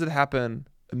 Why does it happen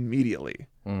immediately?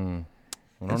 I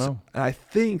don't know. And I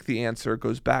think the answer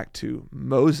goes back to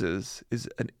Moses is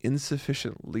an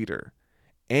insufficient leader,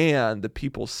 and the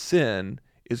people's sin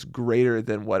is greater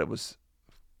than what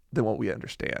we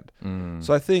understand.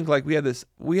 So I think like we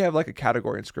have like a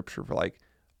category in Scripture for like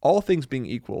all things being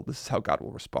equal, this is how God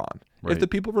will respond. Right. If the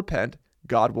people repent,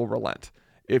 God will relent.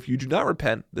 If you do not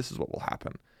repent, this is what will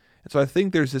happen. And so I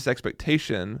think there's this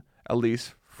expectation, at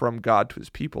least from God to his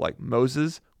people, like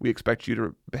Moses, we expect you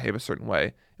to behave a certain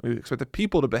way, and we expect the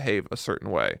people to behave a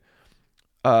certain way.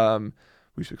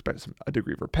 We should expect a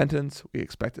degree of repentance. We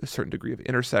expect a certain degree of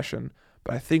intercession.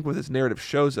 But I think what this narrative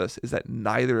shows us is that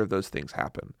neither of those things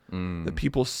happen. The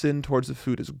people's sin towards the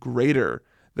food is greater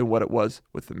than what it was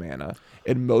with the manna.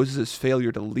 And Moses'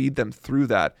 failure to lead them through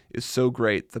that is so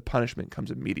great, the punishment comes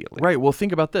immediately. Right. Well,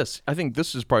 think about this. I think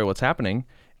this is probably what's happening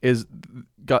is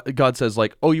God says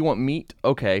like, oh, you want meat?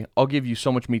 Okay, I'll give you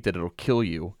so much meat that it'll kill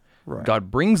you. Right.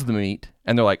 God brings the meat,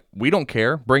 and they're like, we don't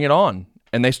care. Bring it on.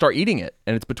 And they start eating it,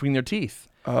 and it's between their teeth.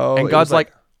 Oh, and God's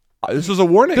like, this was a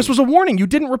warning. This was a warning. You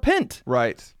didn't repent.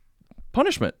 Right.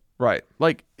 Punishment. Right.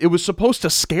 Like, it was supposed to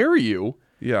scare you.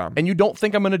 Yeah. And you don't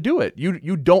think I'm going to do it.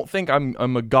 You don't think I'm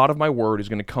a God of my word who's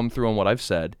going to come through on what I've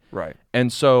said. Right.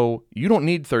 And so you don't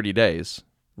need 30 days.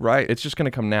 Right. It's just going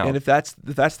to come now. And if that's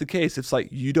the case, it's like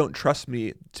you don't trust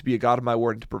me to be a God of my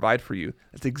word and to provide for you.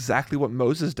 That's exactly what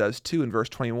Moses does too in verse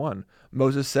 21.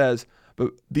 Moses says,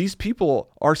 but these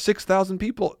people are 600,000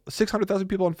 people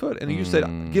on foot. And you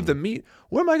said, give them meat.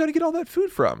 Where am I going to get all that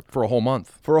food from? For a whole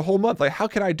month. Like, how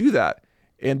can I do that?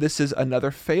 And this is another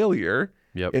failure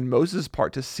in Moses'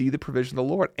 part to see the provision of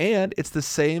the Lord. And it's the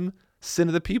same sin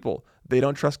of the people. They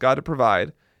don't trust God to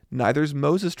provide. Neither is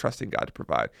Moses trusting God to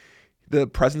provide. The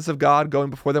presence of God going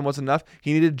before them was enough.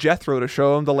 He needed Jethro to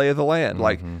show him the lay of the land.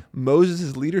 Like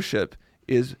Moses' leadership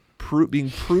is being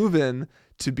proven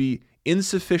to be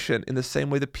insufficient in the same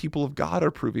way the people of God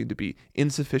are proving to be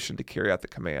insufficient to carry out the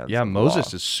commands. Yeah,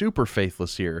 Moses is super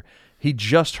faithless here. He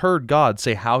just heard God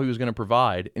say how he was going to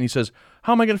provide, and he says,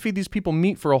 how am I going to feed these people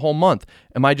meat for a whole month?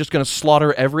 Am I just going to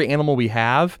slaughter every animal we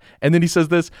have? And then he says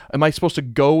this, am I supposed to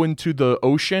go into the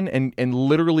ocean and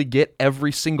literally get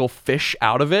every single fish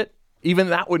out of it? Even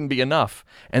that wouldn't be enough.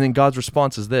 And then God's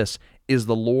response is this, is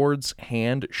the Lord's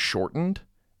hand shortened?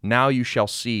 Now you shall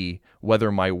see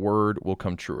whether my word will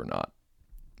come true or not.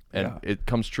 And it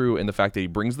comes true in the fact that he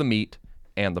brings the meat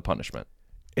and the punishment.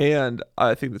 And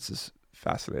I think this is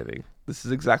fascinating. This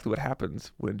is exactly what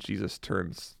happens when Jesus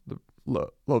turns the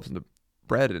loaves and the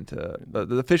bread into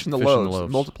the fish and the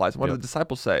loaves, multiplies. What do the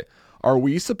disciples say? Are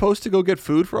we supposed to go get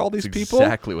food for all these people?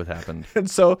 Exactly what happened.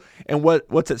 And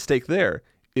what's at stake there?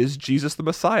 Is Jesus the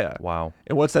Messiah? Wow.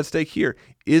 And what's at stake here?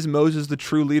 Is Moses the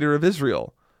true leader of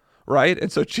Israel? right?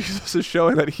 And so Jesus is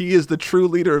showing that he is the true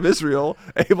leader of Israel,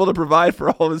 able to provide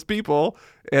for all of his people,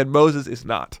 and Moses is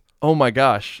not. Oh my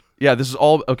gosh. Yeah, this is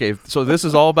all okay. So this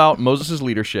is all about Moses'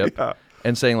 leadership Yeah.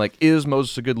 and saying, like, is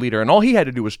Moses a good leader? And all he had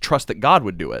to do was trust that God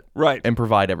would do it, Right. and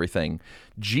provide everything.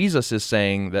 Jesus is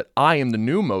saying that I am the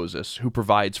new Moses who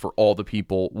provides for all the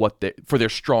people for their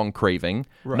strong craving,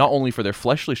 not only for their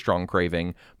fleshly strong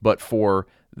craving, but for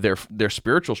their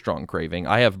spiritual strong craving.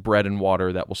 I have bread and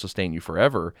water that will sustain you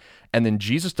forever. And then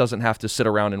Jesus doesn't have to sit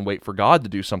around and wait for God to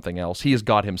do something else. He is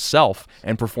God himself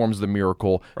and performs the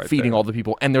miracle, feeding all the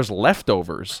people. And there's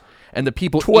leftovers, and the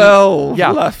people 12 eat,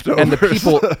 leftovers.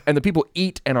 and the people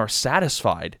eat and are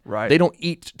satisfied. Right. They don't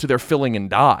eat to their filling and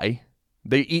die.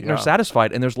 They eat and are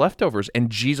satisfied, and there's leftovers, and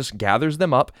Jesus gathers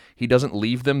them up. He doesn't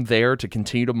leave them there to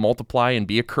continue to multiply and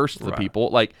be a curse to the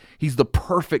people. Like, he's the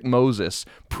perfect Moses,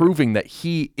 proving that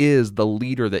he is the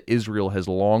leader that Israel has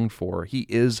longed for. He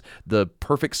is the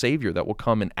perfect Savior that will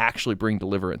come and actually bring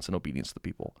deliverance and obedience to the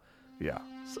people. Yeah.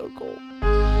 So cool.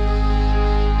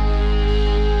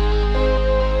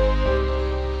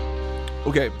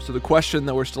 Okay, so the question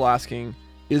that we're still asking,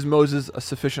 is Moses a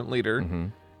sufficient leader? Mm-hmm.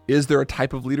 Is there a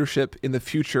type of leadership in the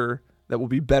future that will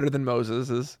be better than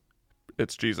Moses'?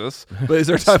 It's Jesus. But is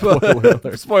there a type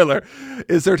of spoiler?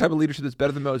 Is there a type of leadership that's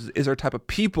better than Moses? Is there a type of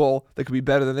people that could be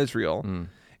better than Israel?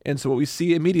 And so what we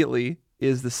see immediately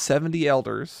is the 70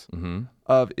 elders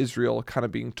of Israel kind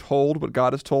of being told what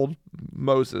God has told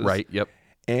Moses. Right, yep.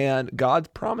 And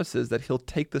God promises that he'll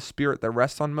take the spirit that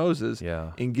rests on Moses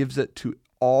and gives it to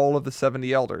all of the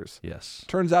 70 elders. Yes.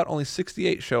 Turns out only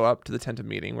 68 show up to the tent of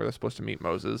meeting where they're supposed to meet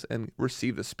Moses and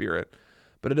receive the Spirit.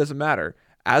 But it doesn't matter.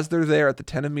 As they're there at the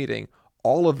tent of meeting,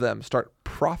 all of them start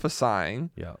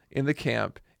prophesying in the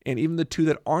camp. And even the two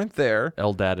that aren't there,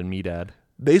 Eldad and Medad,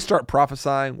 they start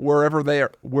prophesying wherever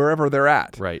they're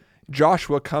at. right.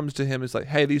 Joshua comes to him and is like,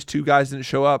 hey, these two guys didn't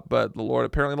show up, but the Lord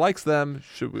apparently likes them.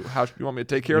 How should you want me to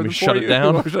take care of them shut for it you?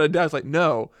 down? Shut it down. It's like,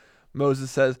 no.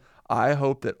 Moses says, I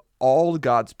hope that all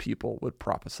God's people would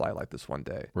prophesy like this one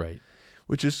day. Right.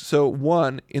 Which is, so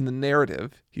one, in the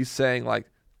narrative, he's saying, like,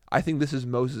 I think this is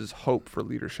Moses' hope for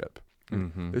leadership.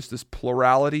 There's this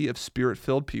plurality of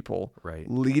spirit-filled people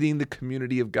leading the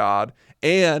community of God.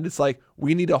 And it's like,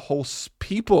 we need a whole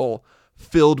people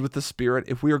filled with the Spirit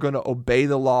if we are going to obey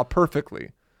the law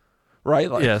perfectly.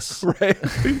 Right? Like, Yes. Right?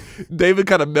 David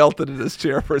kind of melted in his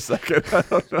chair for a second. I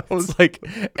don't know. It's like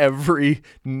every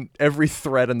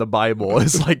thread in the Bible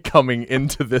is like coming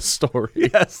into this story.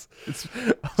 Yes. It's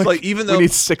like, even though we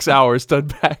need 6 hours to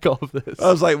unpack all of this.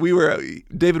 I was like,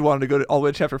 David wanted to go all the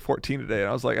way to chapter 14 today. And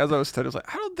I was like, as I was studying, I was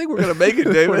like, I don't think we're going to make it,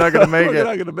 David. We're not going to make it. We're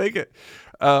not going to make it.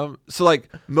 So like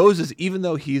Moses, even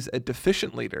though he's a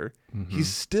deficient leader,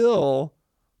 he's still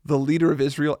the leader of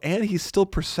Israel, and he's still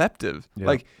perceptive.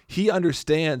 Like, he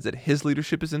understands that his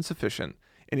leadership is insufficient,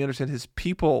 and he understands his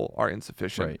people are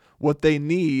insufficient. Right. What they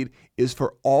need is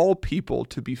for all people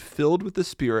to be filled with the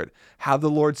Spirit, have the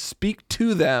Lord speak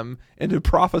to them, and to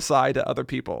prophesy to other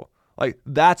people. Like,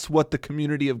 that's what the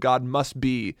community of God must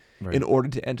be in order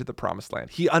to enter the promised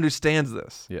land. He understands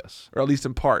this. Yes. Or at least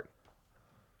in part.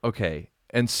 Okay.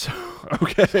 And so,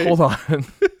 Okay. hold on.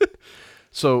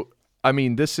 So, I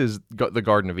mean, this is the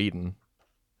Garden of Eden.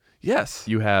 Yes.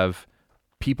 You have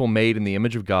people made in the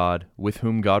image of God with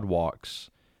whom God walks,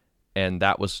 and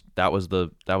that was the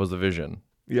vision.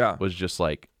 Yeah. Was just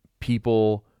like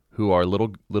people who are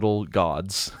little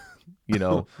gods, you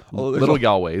know, little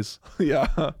Yahwehs.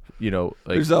 Yeah. You know,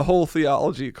 like, there's a whole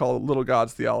theology called Little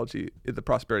Gods theology in the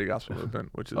prosperity gospel movement,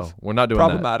 which is we're not doing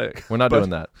problematic. That. We're not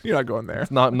doing that. You're not going there.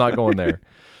 I'm not going there.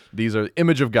 These are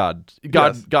image of God.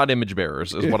 Yes. God image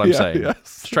bearers is what I'm saying. Yes.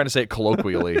 Just trying to say it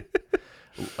colloquially.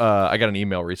 I got an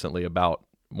email recently about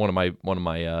one of my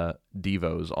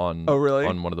devos on really?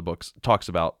 on one of the books talks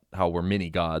about how we're mini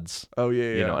gods. Oh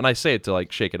yeah, You know, and I say it to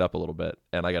like shake it up a little bit,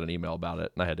 and I got an email about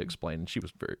it, and I had to explain, and she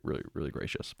was really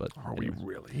gracious. But are we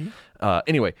really?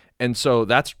 Anyway, and so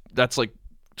that's like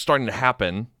starting to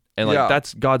happen, and like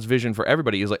that's God's vision for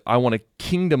everybody is like, I want a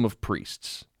kingdom of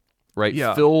priests. Right?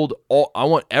 Yeah. I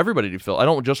want everybody to fill. I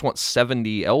don't just want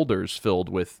 70 elders filled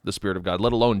with the Spirit of God,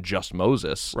 let alone just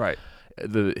Moses. Right.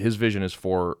 His vision is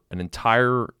for an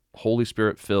entire Holy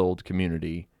Spirit filled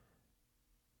community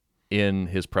in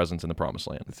his presence in the promised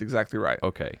land. That's exactly right.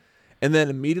 Okay. And then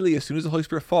immediately, as soon as the Holy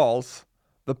Spirit falls,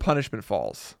 the punishment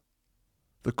falls.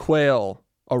 The quail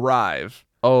arrive.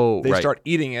 Oh, They right. start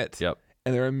eating it. Yep.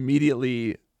 And they're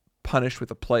immediately punished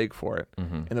with a plague for it.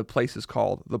 Mm-hmm. And the place is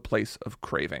called the place of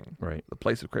craving. Right. The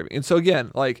place of craving. And so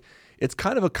again, like, it's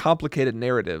kind of a complicated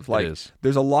narrative. Like, is.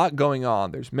 there's a lot going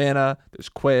on. There's manna, there's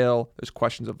quail, there's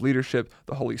questions of leadership,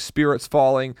 the Holy Spirit's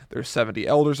falling, there's 70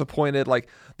 elders appointed. Like,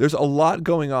 there's a lot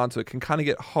going on, so it can kind of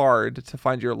get hard to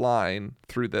find your line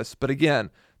through this. But again,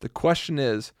 the question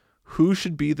is, who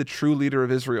should be the true leader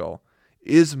of Israel?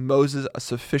 Is Moses a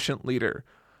sufficient leader?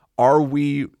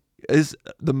 Is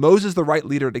the Moses the right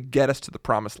leader to get us to the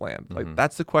promised land? Like,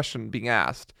 that's the question being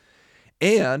asked.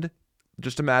 And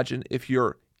just imagine if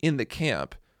you're in the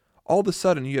camp, all of a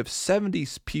sudden you have 70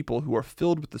 people who are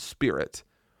filled with the Spirit.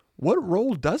 What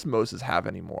role does Moses have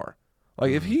anymore?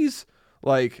 Like, if he's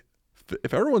like,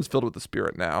 if everyone's filled with the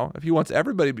Spirit now, if he wants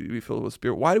everybody to be filled with the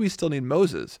Spirit, why do we still need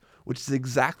Moses? Which is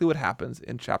exactly what happens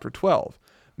in chapter 12.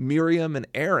 Miriam and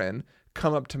Aaron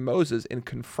come up to Moses and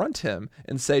confront him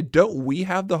and say, don't we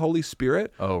have the Holy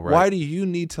Spirit? Oh, right. Why do you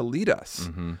need to lead us?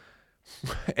 Mm-hmm.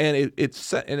 And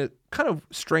it kind of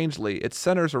strangely, it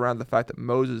centers around the fact that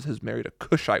Moses has married a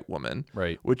Cushite woman,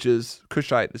 Right. which is,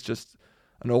 Cushite is just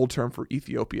an old term for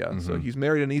Ethiopia. So he's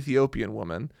married an Ethiopian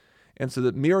woman. And so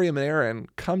that Miriam and Aaron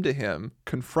come to him,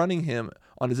 confronting him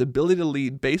on his ability to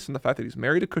lead based on the fact that he's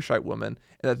married a Cushite woman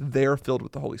and that they're filled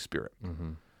with the Holy Spirit.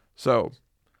 So,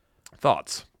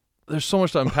 thoughts? There's so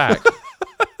much to unpack.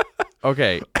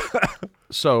 Okay.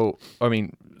 So, I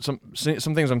mean, some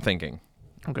things I'm thinking.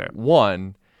 Okay.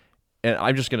 One, and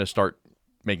I'm just going to start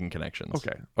making connections.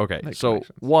 Okay. Make So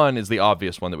connections. one is the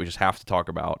obvious one that we just have to talk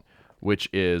about, which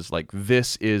is like,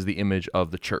 this is the image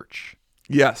of the church.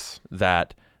 Yes.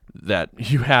 That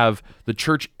you have, the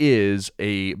church is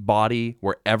a body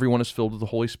where everyone is filled with the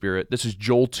Holy Spirit. This is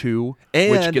Joel 2, which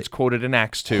And gets quoted in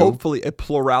Acts 2. Hopefully a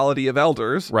plurality of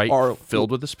elders Right. are Filled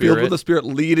with the Spirit. Filled with the Spirit,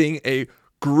 leading a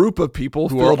group of people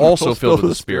who are also filled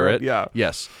with the Spirit. Yeah.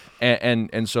 Yes.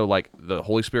 And so like the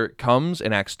Holy Spirit comes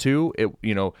in Acts 2. It,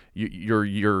 you know,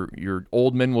 your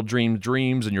old men will dream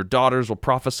dreams and your daughters will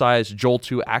prophesy. It's Joel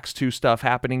 2, Acts 2 stuff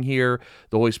happening here.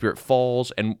 The Holy Spirit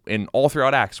falls, and all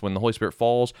throughout Acts, when the Holy Spirit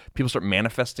falls, people start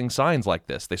manifesting signs like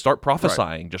this. They start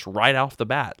prophesying just right off the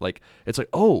bat. Like, it's like,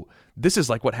 oh, this is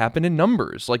like what happened in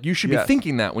Numbers. Like, you should be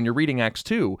thinking that when you're reading Acts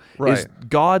 2 is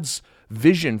God's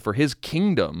vision for his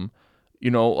kingdom, you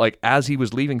know, like as he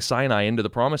was leaving Sinai into the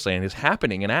promised land, is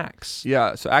happening in Acts.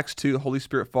 Yeah, so Acts 2, the Holy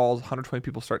Spirit falls, 120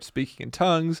 people start speaking in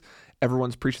tongues,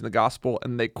 everyone's preaching the gospel,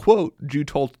 and they quote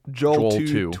Joel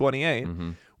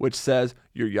 2:28, which says,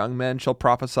 your young men shall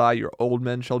prophesy, your old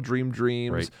men shall dream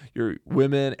dreams, your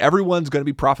women, everyone's going to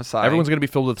be prophesying. Everyone's going to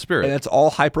be filled with the Spirit. And it's all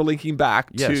hyperlinking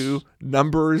back to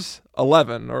Numbers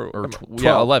 11 or 12,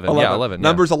 11. Yeah, 11.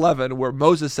 Numbers 11, where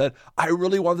Moses said, I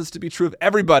really want this to be true of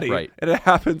everybody. Right. And it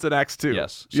happens in Acts 2.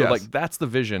 Yes. So like that's the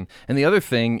vision. And the other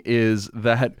thing is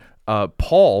that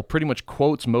Paul pretty much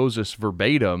quotes Moses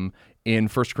verbatim in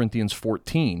 1 Corinthians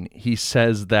 14. He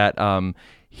says that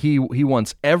he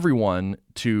wants everyone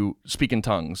to speak in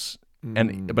tongues,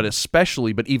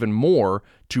 but even more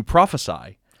to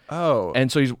prophesy. Oh.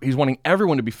 And so he's wanting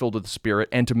everyone to be filled with the Spirit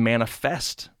and to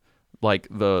manifest like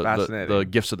the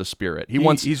gifts of the Spirit.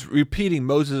 He's repeating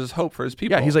Moses' hope for his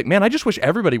people. Yeah, he's like, man, I just wish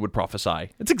everybody would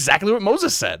prophesy. It's exactly what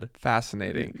Moses said.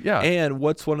 Fascinating. Yeah. And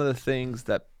what's one of the things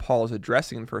that Paul is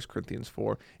addressing in 1 Corinthians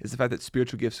 4 is the fact that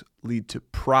spiritual gifts lead to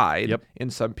pride in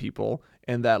some people,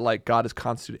 and that like God has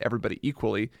constituted everybody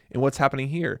equally. And what's happening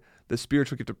here? The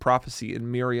spiritual gift of prophecy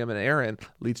in Miriam and Aaron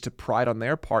leads to pride on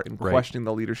their part in questioning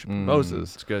the leadership of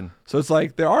Moses. It's good. So it's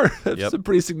like there are some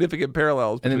pretty significant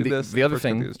parallels between and this the other 1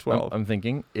 thing Corinthians 12. I'm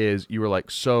thinking is, you were like,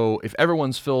 so if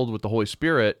everyone's filled with the Holy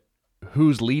Spirit,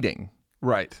 who's leading?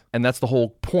 Right. And that's the whole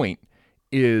point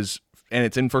is, and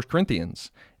it's in 1 Corinthians,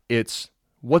 it's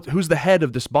who's the head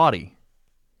of this body?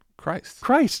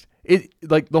 Christ. It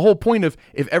like the whole point of,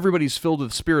 if everybody's filled with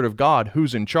the Spirit of God,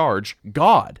 who's in charge?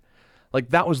 God.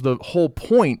 Like, that was the whole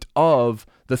point of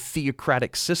the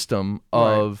theocratic system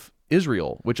of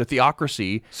Israel, which a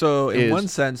theocracy. So in one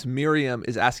sense, Miriam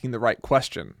is asking the right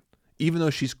question. Even though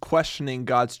she's questioning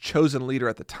God's chosen leader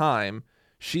at the time,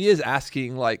 she is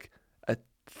asking like a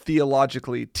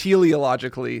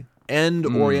teleologically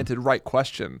end-oriented right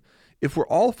question. If we're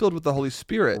all filled with the Holy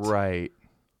Spirit,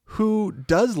 who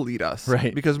does lead us?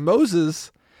 Right. Because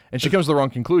Moses... And she comes to the wrong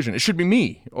conclusion. It should be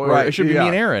me, or it should be me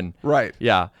and Aaron. Right.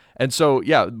 Yeah. And so,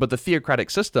 but the theocratic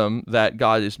system that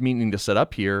God is meaning to set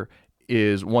up here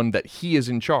is one that he is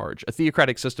in charge. A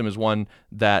theocratic system is one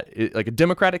that, like a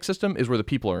democratic system, is where the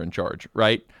people are in charge,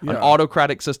 right? Yeah. An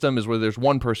autocratic system is where there's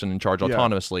one person in charge Yeah.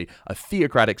 autonomously. A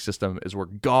theocratic system is where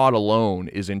God alone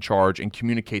is in charge and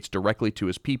communicates directly to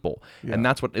his people. Yeah. And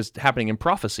that's what is happening in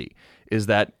prophecy, is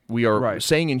that we are Right.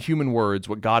 saying in human words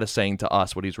what God is saying to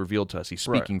us, what he's revealed to us. He's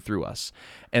speaking through us.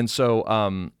 And so,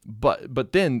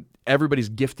 but then everybody's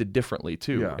gifted differently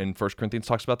too. Yeah. And 1 Corinthians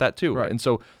talks about that too. Right. And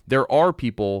so there are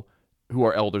people who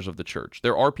are elders of the church.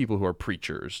 There are people who are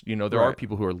preachers. There are Right.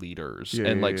 people who are leaders. Yeah,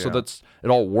 and yeah, so yeah. it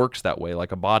all works that way,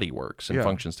 like a body works and Yeah.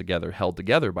 functions together, held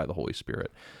together by the Holy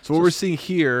Spirit. So what we're seeing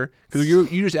here, because you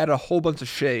just added a whole bunch of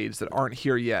shades that aren't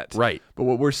here yet. Right. But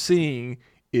what we're seeing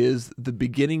is the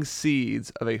beginning seeds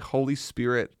of a Holy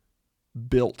Spirit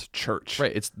built church.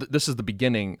 Right. This is the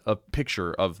beginning, a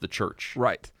picture of the church.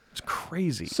 Right. It's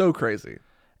crazy. So crazy.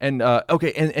 And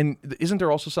okay, and isn't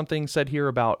there also something said here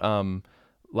about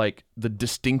like the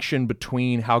distinction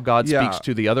between how God Yeah. speaks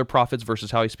to the other prophets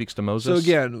versus how he speaks to Moses? So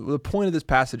again, the point of this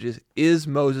passage is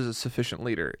Moses a sufficient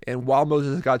leader? And while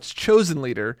Moses is God's chosen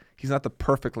leader, he's not the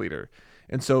perfect leader.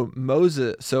 And so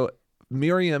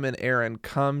Miriam and Aaron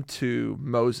come to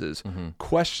Moses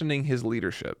questioning his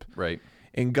leadership. Right.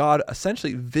 And God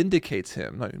essentially vindicates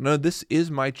him. Like, no, this is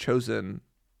my chosen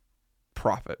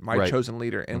prophet, my Right. chosen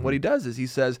leader. And what he does is he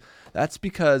says, that's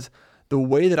because the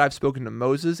way that I've spoken to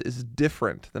Moses is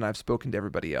different than I've spoken to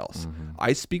everybody else.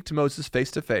 I speak to Moses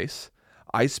face to face.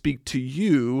 I speak to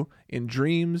you in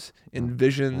dreams, in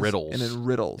visions, Riddles. and in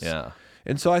riddles. Yeah.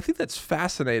 And so I think that's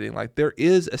fascinating. Like there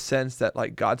is a sense that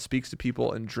like God speaks to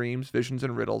people in dreams, visions,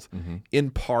 and riddles,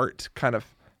 in part, kind of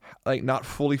like not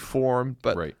fully formed,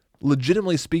 but Right.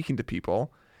 legitimately speaking to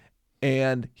people.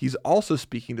 And he's also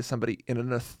speaking to somebody in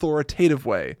an authoritative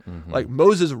way. Like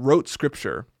Moses wrote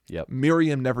scripture. Yep.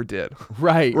 Miriam never did.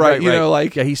 Right. Right, you know,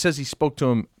 like- yeah, he says he spoke to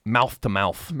him mouth to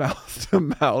mouth. Mouth to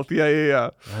mouth.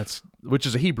 Yeah. Which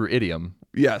is a Hebrew idiom.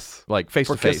 Yes. Like face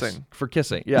For to face. kissing. For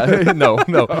kissing. Yeah. no.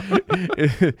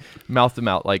 Mouth to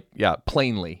mouth. Like, yeah,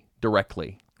 plainly,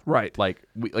 directly. Right. Like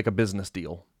a business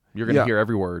deal. You're going to Yeah. hear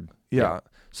every word. Yeah.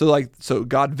 So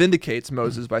God vindicates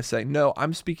Moses by saying, no,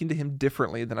 I'm speaking to him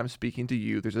differently than I'm speaking to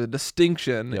you. There's a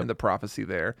distinction in the prophecy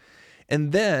there.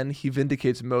 And then he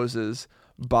vindicates Moses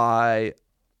by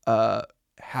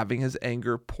having his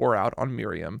anger pour out on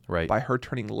Miriam Right. by her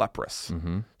turning leprous.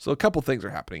 Mm-hmm. So a couple things are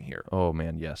happening here. Oh,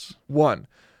 man, yes. One,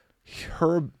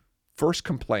 her first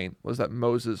complaint was that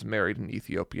Moses married an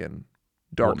Ethiopian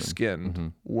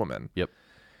dark-skinned woman. Yep.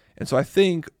 And so I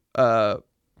think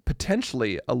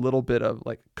potentially a little bit of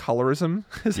like colorism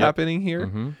is happening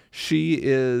here. She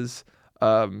is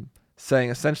saying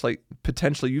essentially,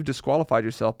 potentially you've disqualified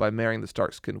yourself by marrying this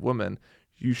dark-skinned woman.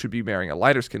 You should be marrying a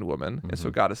lighter-skinned woman. And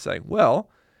so God is saying, well,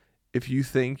 if you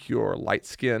think your light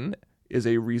skin is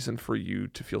a reason for you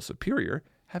to feel superior,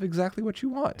 have exactly what you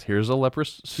want. Here's a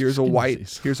leprous Here's a skin white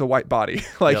disease. here's a white body.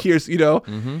 Like Yep. here's,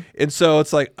 and so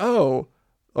it's like, oh,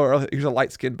 or here's a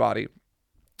light-skinned body.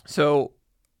 So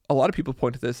a lot of people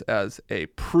point to this as a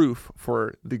proof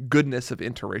for the goodness of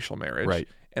interracial marriage, Right.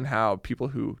 and how people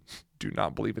who do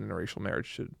not believe in interracial marriage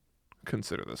should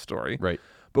consider this story. Right.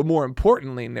 But more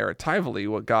importantly, narratively,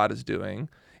 what God is doing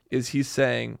is he's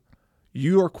saying,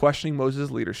 you are questioning Moses'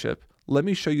 leadership. Let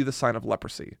me show you the sign of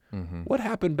leprosy. What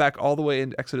happened back all the way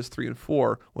in Exodus 3 and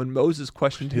 4 when Moses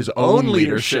questioned his own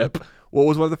leadership? What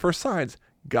was one of the first signs?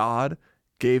 God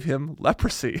gave him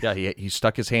leprosy. Yeah, he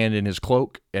stuck his hand in his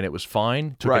cloak and it was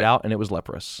fine, took Right. it out and it was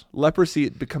leprous. Leprosy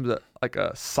becomes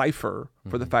a cipher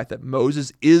for the fact that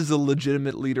Moses is the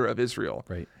legitimate leader of Israel.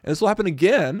 Right. And this will happen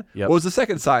again. Yep. What was the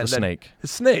second sign? The snake. The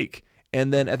snake.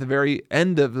 And then at the very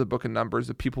end of the book of Numbers,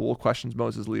 the people will question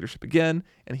Moses' leadership again,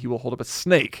 and he will hold up a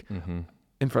snake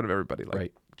in front of everybody. Like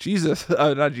Right.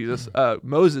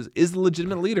 Moses is the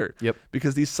legitimate leader. Yep.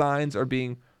 Because these signs are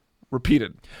being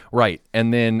repeated. Right.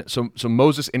 And then so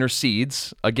Moses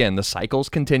intercedes. Again, the cycle's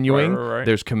continuing. Right.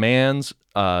 There's commands,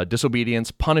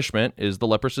 disobedience, punishment is the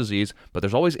leprous disease, but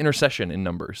there's always intercession in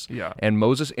Numbers. Yeah. And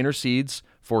Moses intercedes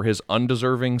for his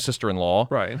undeserving sister-in-law.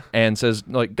 Right. And says,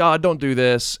 like, God, don't do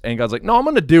this. And God's like, no, I'm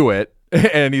going to do it.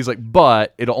 And he's like,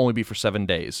 but it'll only be for 7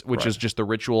 days, which is just the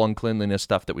ritual uncleanliness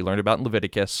stuff that we learned about in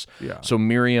Leviticus. Yeah. So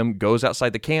Miriam goes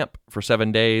outside the camp for 7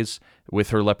 days with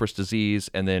her leprous disease,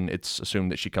 and then it's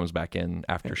assumed that she comes back in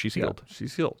after she's healed. Yeah,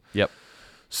 she's healed. Yep.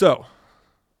 So,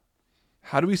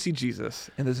 how do we see Jesus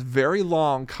in this very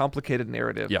long, complicated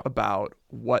narrative Yeah. about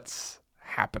what's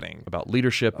happening? About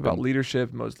leadership, About and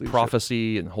leadership, Moses' leadership.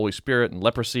 prophecy, and Holy Spirit, and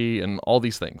leprosy, and all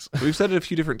these things. We've said it a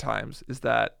few different times, is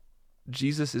that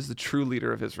Jesus is the true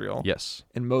leader of Israel. Yes.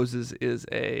 And Moses is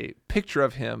a picture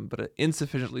of him, but an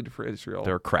insufficient leader for Israel.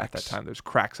 There are cracks. At that time. There's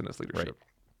cracks in his leadership.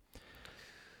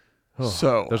 Right.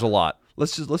 So there's a lot.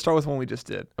 Let's start with one we just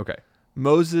did. Okay.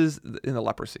 Moses in the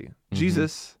leprosy.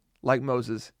 Jesus, like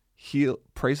Moses,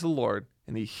 praise the Lord,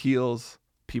 and he heals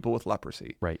people with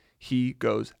leprosy. Right. He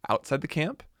goes outside the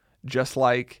camp, just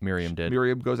like Miriam did.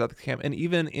 Miriam goes out the camp. And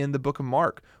even in the book of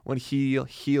Mark, when he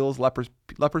heals leprous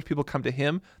people come to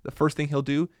him, the first thing he'll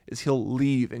do is he'll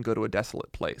leave and go to a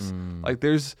desolate place.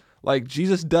 Like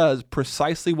Jesus does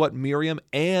precisely what Miriam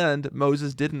and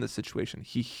Moses did in this situation.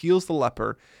 He heals the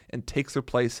leper and takes their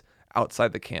place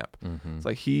outside the camp. It's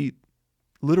like he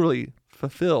literally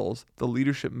fulfills the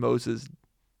leadership Moses.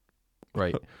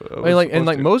 Right.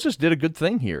 was Moses did a good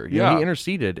thing here. You know, Yeah. he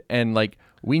interceded, and like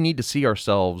we need to see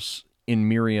ourselves in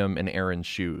Miriam and Aaron's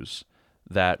shoes.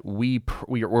 That we're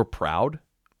proud.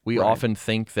 We Right. often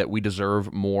think that we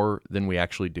deserve more than we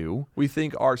actually do. We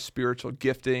think our spiritual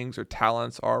giftings or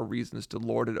talents are reasons to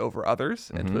lord it over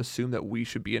others and to assume that we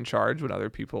should be in charge when other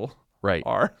people Right.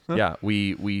 are. Yeah.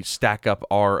 We stack up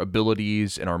our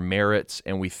abilities and our merits,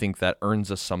 and we think that earns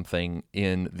us something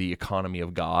in the economy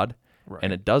of God. Right.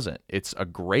 And it doesn't. It's a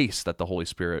grace that the Holy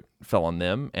Spirit fell on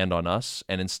them and on us.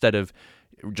 And instead of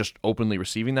just openly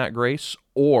receiving that grace,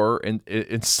 or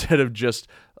instead of just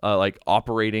like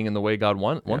operating in the way God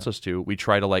wants us to, we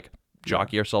try to like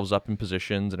jockey ourselves up in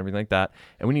positions and everything like that.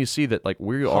 And when you see that, like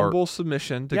we are Humble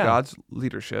submission to God's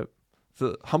leadership,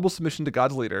 the humble submission to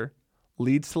God's leader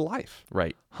leads to life.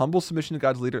 right. Humble submission to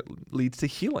God's leader leads to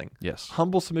healing. Yes.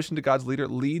 Humble submission to God's leader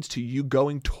leads to you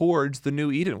going towards the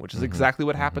new Eden, which is exactly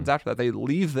what happens after that. They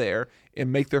leave there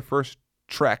and make their first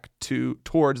trek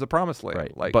towards the promised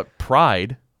land. Right. But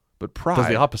pride pride does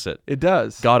the opposite. It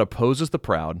does. God opposes the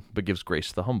proud, but gives grace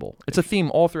to the humble. It's a theme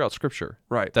all throughout Scripture.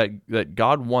 Right. That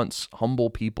God wants humble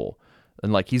people,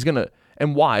 and like He's gonna.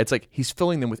 And why? It's like He's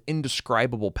filling them with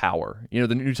indescribable power. You know,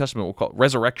 the New Testament will call it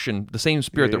resurrection. The same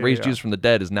Spirit that raised Jesus from the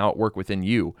dead is now at work within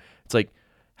you. It's like,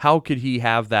 how could He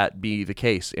have that be the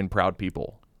case in proud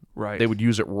people? Right. They would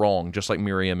use it wrong, just like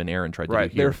Miriam and Aaron tried to Right.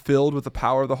 do here. They're filled with the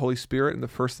power of the Holy Spirit, and the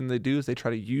first thing they do is they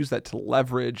try to use that to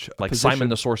leverage a Like position, Simon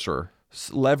the sorcerer.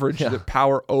 leverage the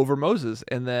power over Moses,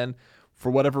 and then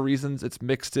for whatever reasons it's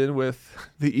mixed in with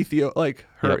the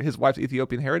his wife's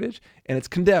Ethiopian heritage, and it's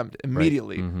condemned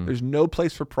immediately. There's no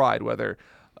place for pride, whether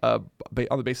on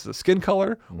the basis of skin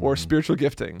color or spiritual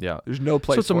gifting. Yeah. There's no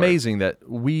place. So it's for amazing that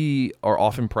we are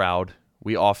often proud.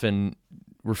 We often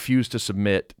refuse to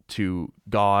submit to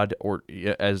God or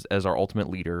as our ultimate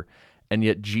leader, and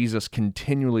yet Jesus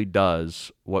continually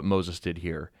does what Moses did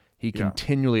here. He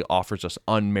continually offers us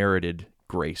unmerited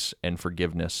grace and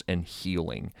forgiveness and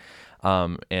healing,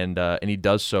 and He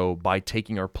does so by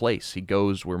taking our place. He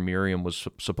goes where Miriam was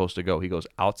supposed to go. He goes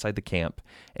outside the camp,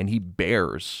 and He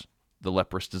bears the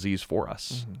leprous disease for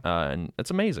us, and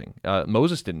it's amazing.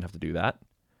 Moses didn't have to do that.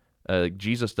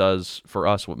 Jesus does for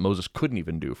us what Moses couldn't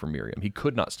even do for Miriam. He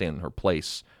could not stand in her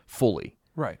place fully,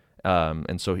 Right.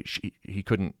 and so he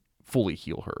couldn't fully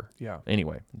heal her. Yeah.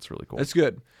 Anyway, it's really cool. It's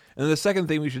good. And then the second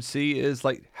thing we should see is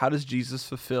like, how does Jesus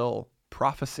fulfill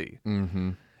prophecy?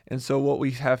 Mm-hmm. And so what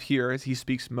we have here is He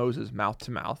speaks Moses mouth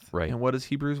to mouth. Right. And what does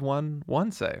Hebrews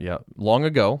 1:1 say? Yeah. Long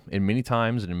ago, in many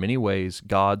times and in many ways,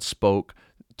 God spoke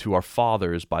to our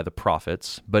fathers by the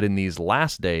prophets, but in these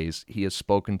last days, He has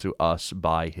spoken to us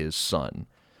by His Son.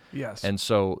 Yes. And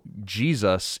so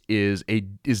Jesus is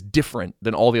different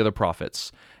than all the other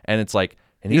prophets, and it's like,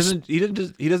 and he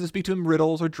doesn't speak to him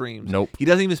riddles or dreams. Nope. He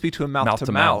doesn't even speak to him mouth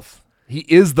to mouth. He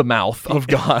is the mouth of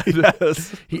God.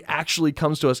 Yes. He actually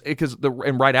comes to us because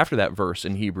and right after that verse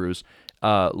in Hebrews,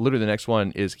 literally the next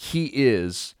one is He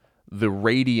is the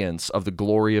radiance of the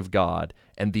glory of God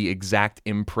and the exact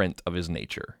imprint of His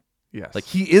nature. Yes. Like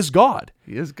He is God.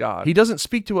 He is God. He doesn't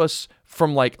speak to us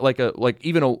from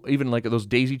even like those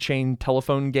daisy chain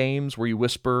telephone games where you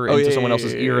whisper into someone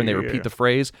else's ear and they repeat the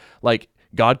phrase. Like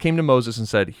God came to Moses and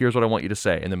said, "Here's what I want you to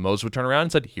say," and then Moses would turn around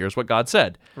and said, "Here's what God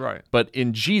said." Right. But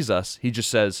in Jesus, He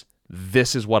just says,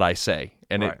 "This is what I say,"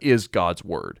 and Right. it is God's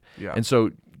word. Yeah. And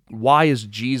so, why is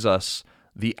Jesus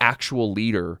the actual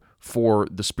leader for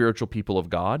the spiritual people of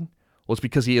God? Well, it's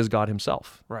because He is God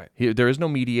Himself. Right. There is no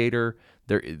mediator.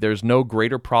 There's no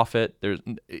greater prophet.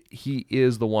 He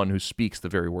is the one who speaks the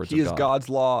very words of God. He is God's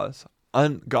laws,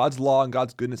 God's law and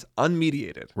God's goodness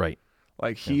unmediated. Right.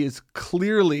 Like He is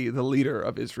clearly the leader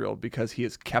of Israel because He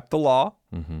has kept the law,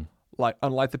 like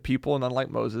unlike the people and unlike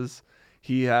Moses.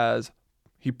 He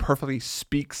perfectly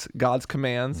speaks God's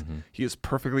commands. He is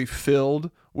perfectly filled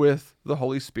with the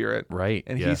Holy Spirit. Right.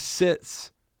 And yeah. He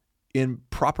sits in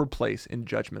proper place in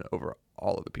judgment over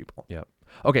all of the people. Yep.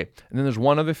 Okay. And then there's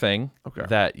one other thing Okay.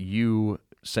 that you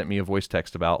sent me a voice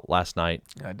text about last night,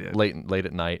 I did. late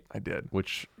at night, I did.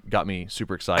 which got me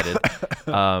super excited.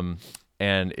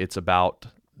 And it's about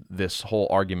this whole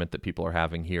argument that people are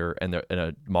having here and in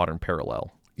a modern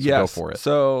parallel. So go for it.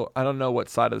 So I don't know what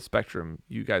side of the spectrum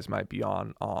you guys might be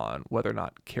on whether or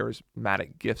not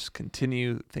charismatic gifts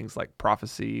continue, things like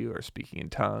prophecy or speaking in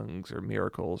tongues or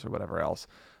miracles or whatever else.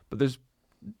 But there's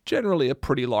generally a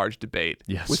pretty large debate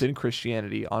within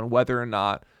Christianity on whether or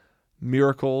not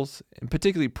miracles, and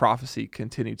particularly prophecy,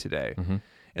 continue today. Mm-hmm.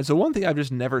 And so one thing I've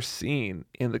just never seen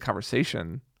in the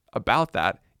conversation about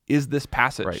that is this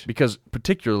passage. Right. Because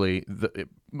particularly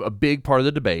a big part of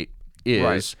the debate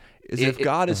is if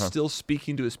God is still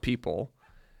speaking to his people,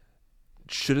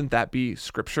 shouldn't that be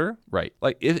scripture? Right.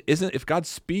 Like, if God's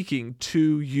speaking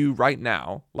to you right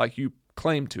now, like you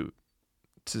claim to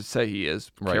say he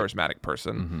is a charismatic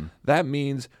person, that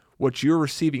means what you're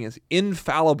receiving is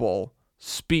infallible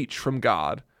speech from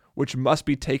God, which must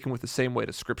be taken with the same weight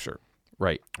as scripture.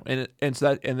 Right. And so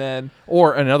that, and then,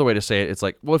 or another way to say it, it's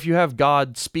like, well, if you have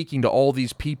God speaking to all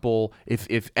these people,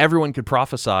 if everyone could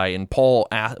prophesy, and Paul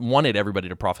wanted everybody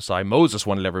to prophesy, Moses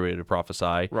wanted everybody to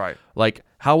prophesy, right? Like,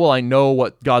 how will I know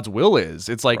what God's will is?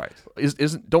 It's like,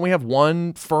 don't we have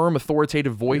one firm,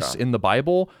 authoritative voice in the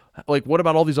Bible? Like, what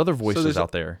about all these other voices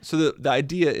out there? So the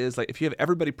idea is, like, if you have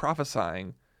everybody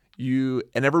prophesying,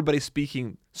 and everybody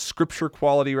speaking scripture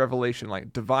quality revelation,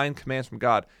 like divine commands from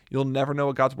God, you'll never know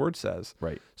what God's word says.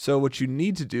 Right. So what you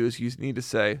need to do is you need to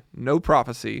say no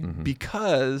prophecy,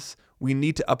 because we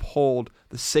need to uphold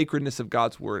the sacredness of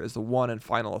God's word as the one and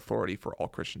final authority for all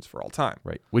Christians for all time.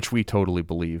 Right. Which we totally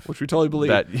believe.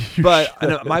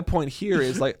 But my point here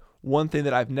is, like, one thing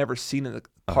that I've never seen in the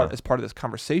as part of this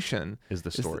conversation is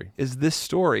this story. Is this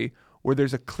story where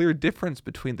there's a clear difference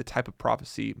between the type of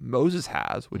prophecy Moses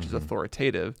has, which is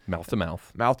authoritative, mouth to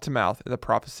mouth, and the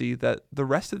prophecy that the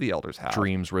rest of the elders have.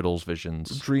 Dreams, riddles,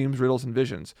 visions. Dreams, riddles, and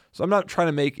visions. So I'm not trying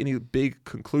to make any big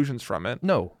conclusions from it.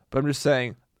 No. But I'm just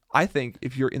saying, I think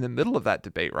if you're in the middle of that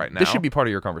debate right now, this should be part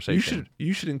of your conversation.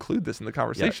 You should include this in the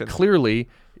conversation. Yeah, clearly,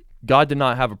 God did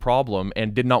not have a problem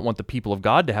and did not want the people of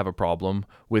God to have a problem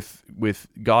with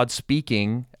God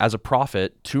speaking as a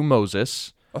prophet to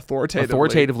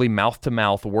authoritatively, mouth to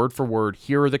mouth, word for word.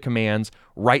 Here are the commands.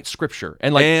 Write scripture,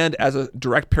 and as a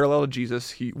direct parallel to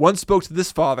Jesus, he once spoke to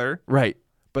this Father, right?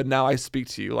 But now I speak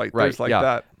to you. Like, there's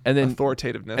that, and then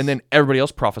authoritativeness, and then everybody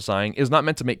else prophesying is not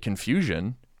meant to make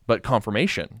confusion, but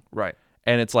confirmation, right?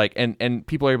 And it's like, and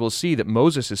people are able to see that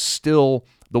Moses is still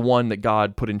the one that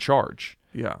God put in charge.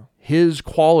 Yeah, his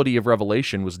quality of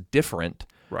revelation was different.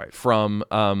 Right. From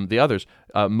the others.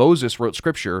 Moses wrote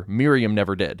scripture. Miriam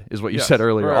never did, is what you said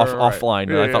earlier offline,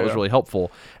 and I thought was really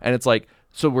helpful. And it's like,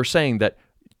 so we're saying that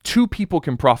two people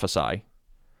can prophesy.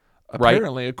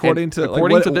 Apparently, right? according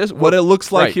to this, what it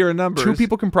looks like here in Numbers. Two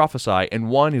people can prophesy, and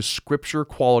one is scripture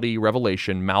quality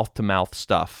revelation, mouth-to-mouth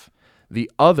stuff. The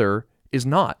other is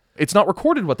not. It's not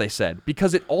recorded what they said,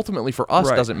 because it ultimately for us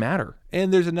doesn't matter.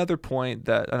 And there's another point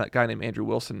that a guy named Andrew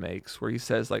Wilson makes, where he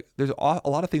says, like, there's a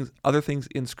lot of other things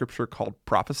in Scripture called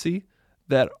prophecy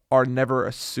that are never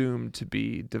assumed to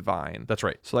be divine. That's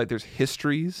right. So, like, there's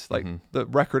histories, like the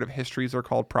record of histories are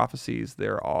called prophecies.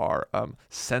 There are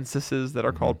censuses that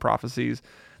are called prophecies.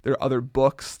 There are other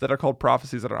books that are called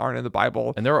prophecies that aren't in the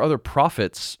Bible. And there are other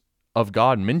prophets of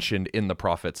God mentioned in the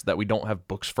prophets that we don't have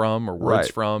books from or words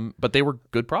from, but they were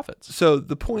good prophets. So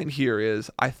the point here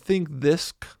is, I think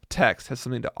this text has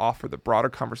something to offer the broader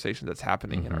conversation that's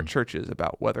happening in our churches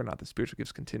about whether or not the spiritual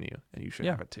gifts continue, and you should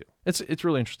have it too. It's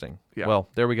really interesting. Yeah. Well,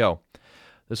 there we go.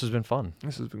 This has been fun.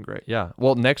 This has been great. Yeah.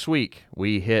 Well, next week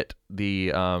we hit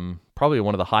the probably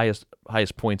one of the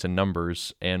highest points in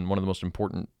Numbers, and one of the most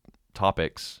important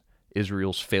topics: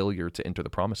 Israel's failure to enter the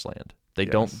Promised Land. They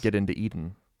don't get into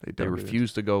Eden. They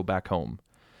refuse to go back home.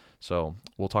 So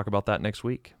we'll talk about that next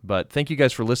week. But thank you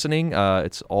guys for listening.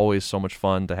 It's always so much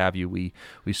fun to have you. We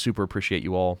super appreciate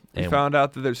you all. We found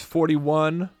out that there's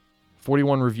 41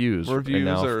 reviews right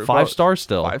now. Are 5 stars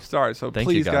still. 5 stars. So thank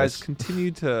please, you guys, continue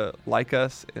to like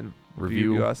us and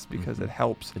review us, because it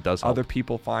helps. It does help other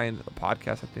people find the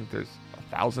podcast. I think there's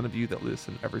 1,000 of you that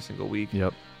listen every single week.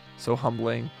 Yep. So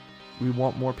humbling. We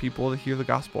want more people to hear the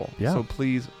gospel. Yeah. So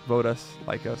please vote us,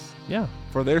 like us. Yeah.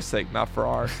 For their sake, not for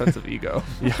our sense of ego.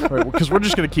 Yeah, right, because we're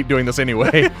just going to keep doing this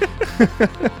anyway.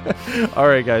 All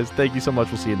right, guys. Thank you so much.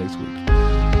 We'll see you next week.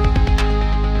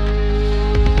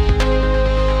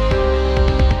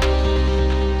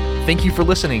 Thank you for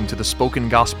listening to the Spoken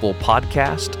Gospel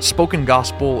podcast. Spoken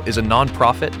Gospel is a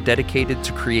nonprofit dedicated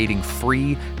to creating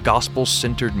free,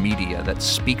 gospel-centered media that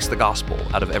speaks the gospel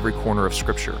out of every corner of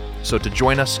Scripture. So to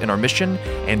join us in our mission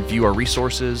and view our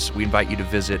resources, we invite you to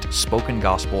visit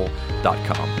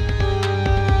spokengospel.com.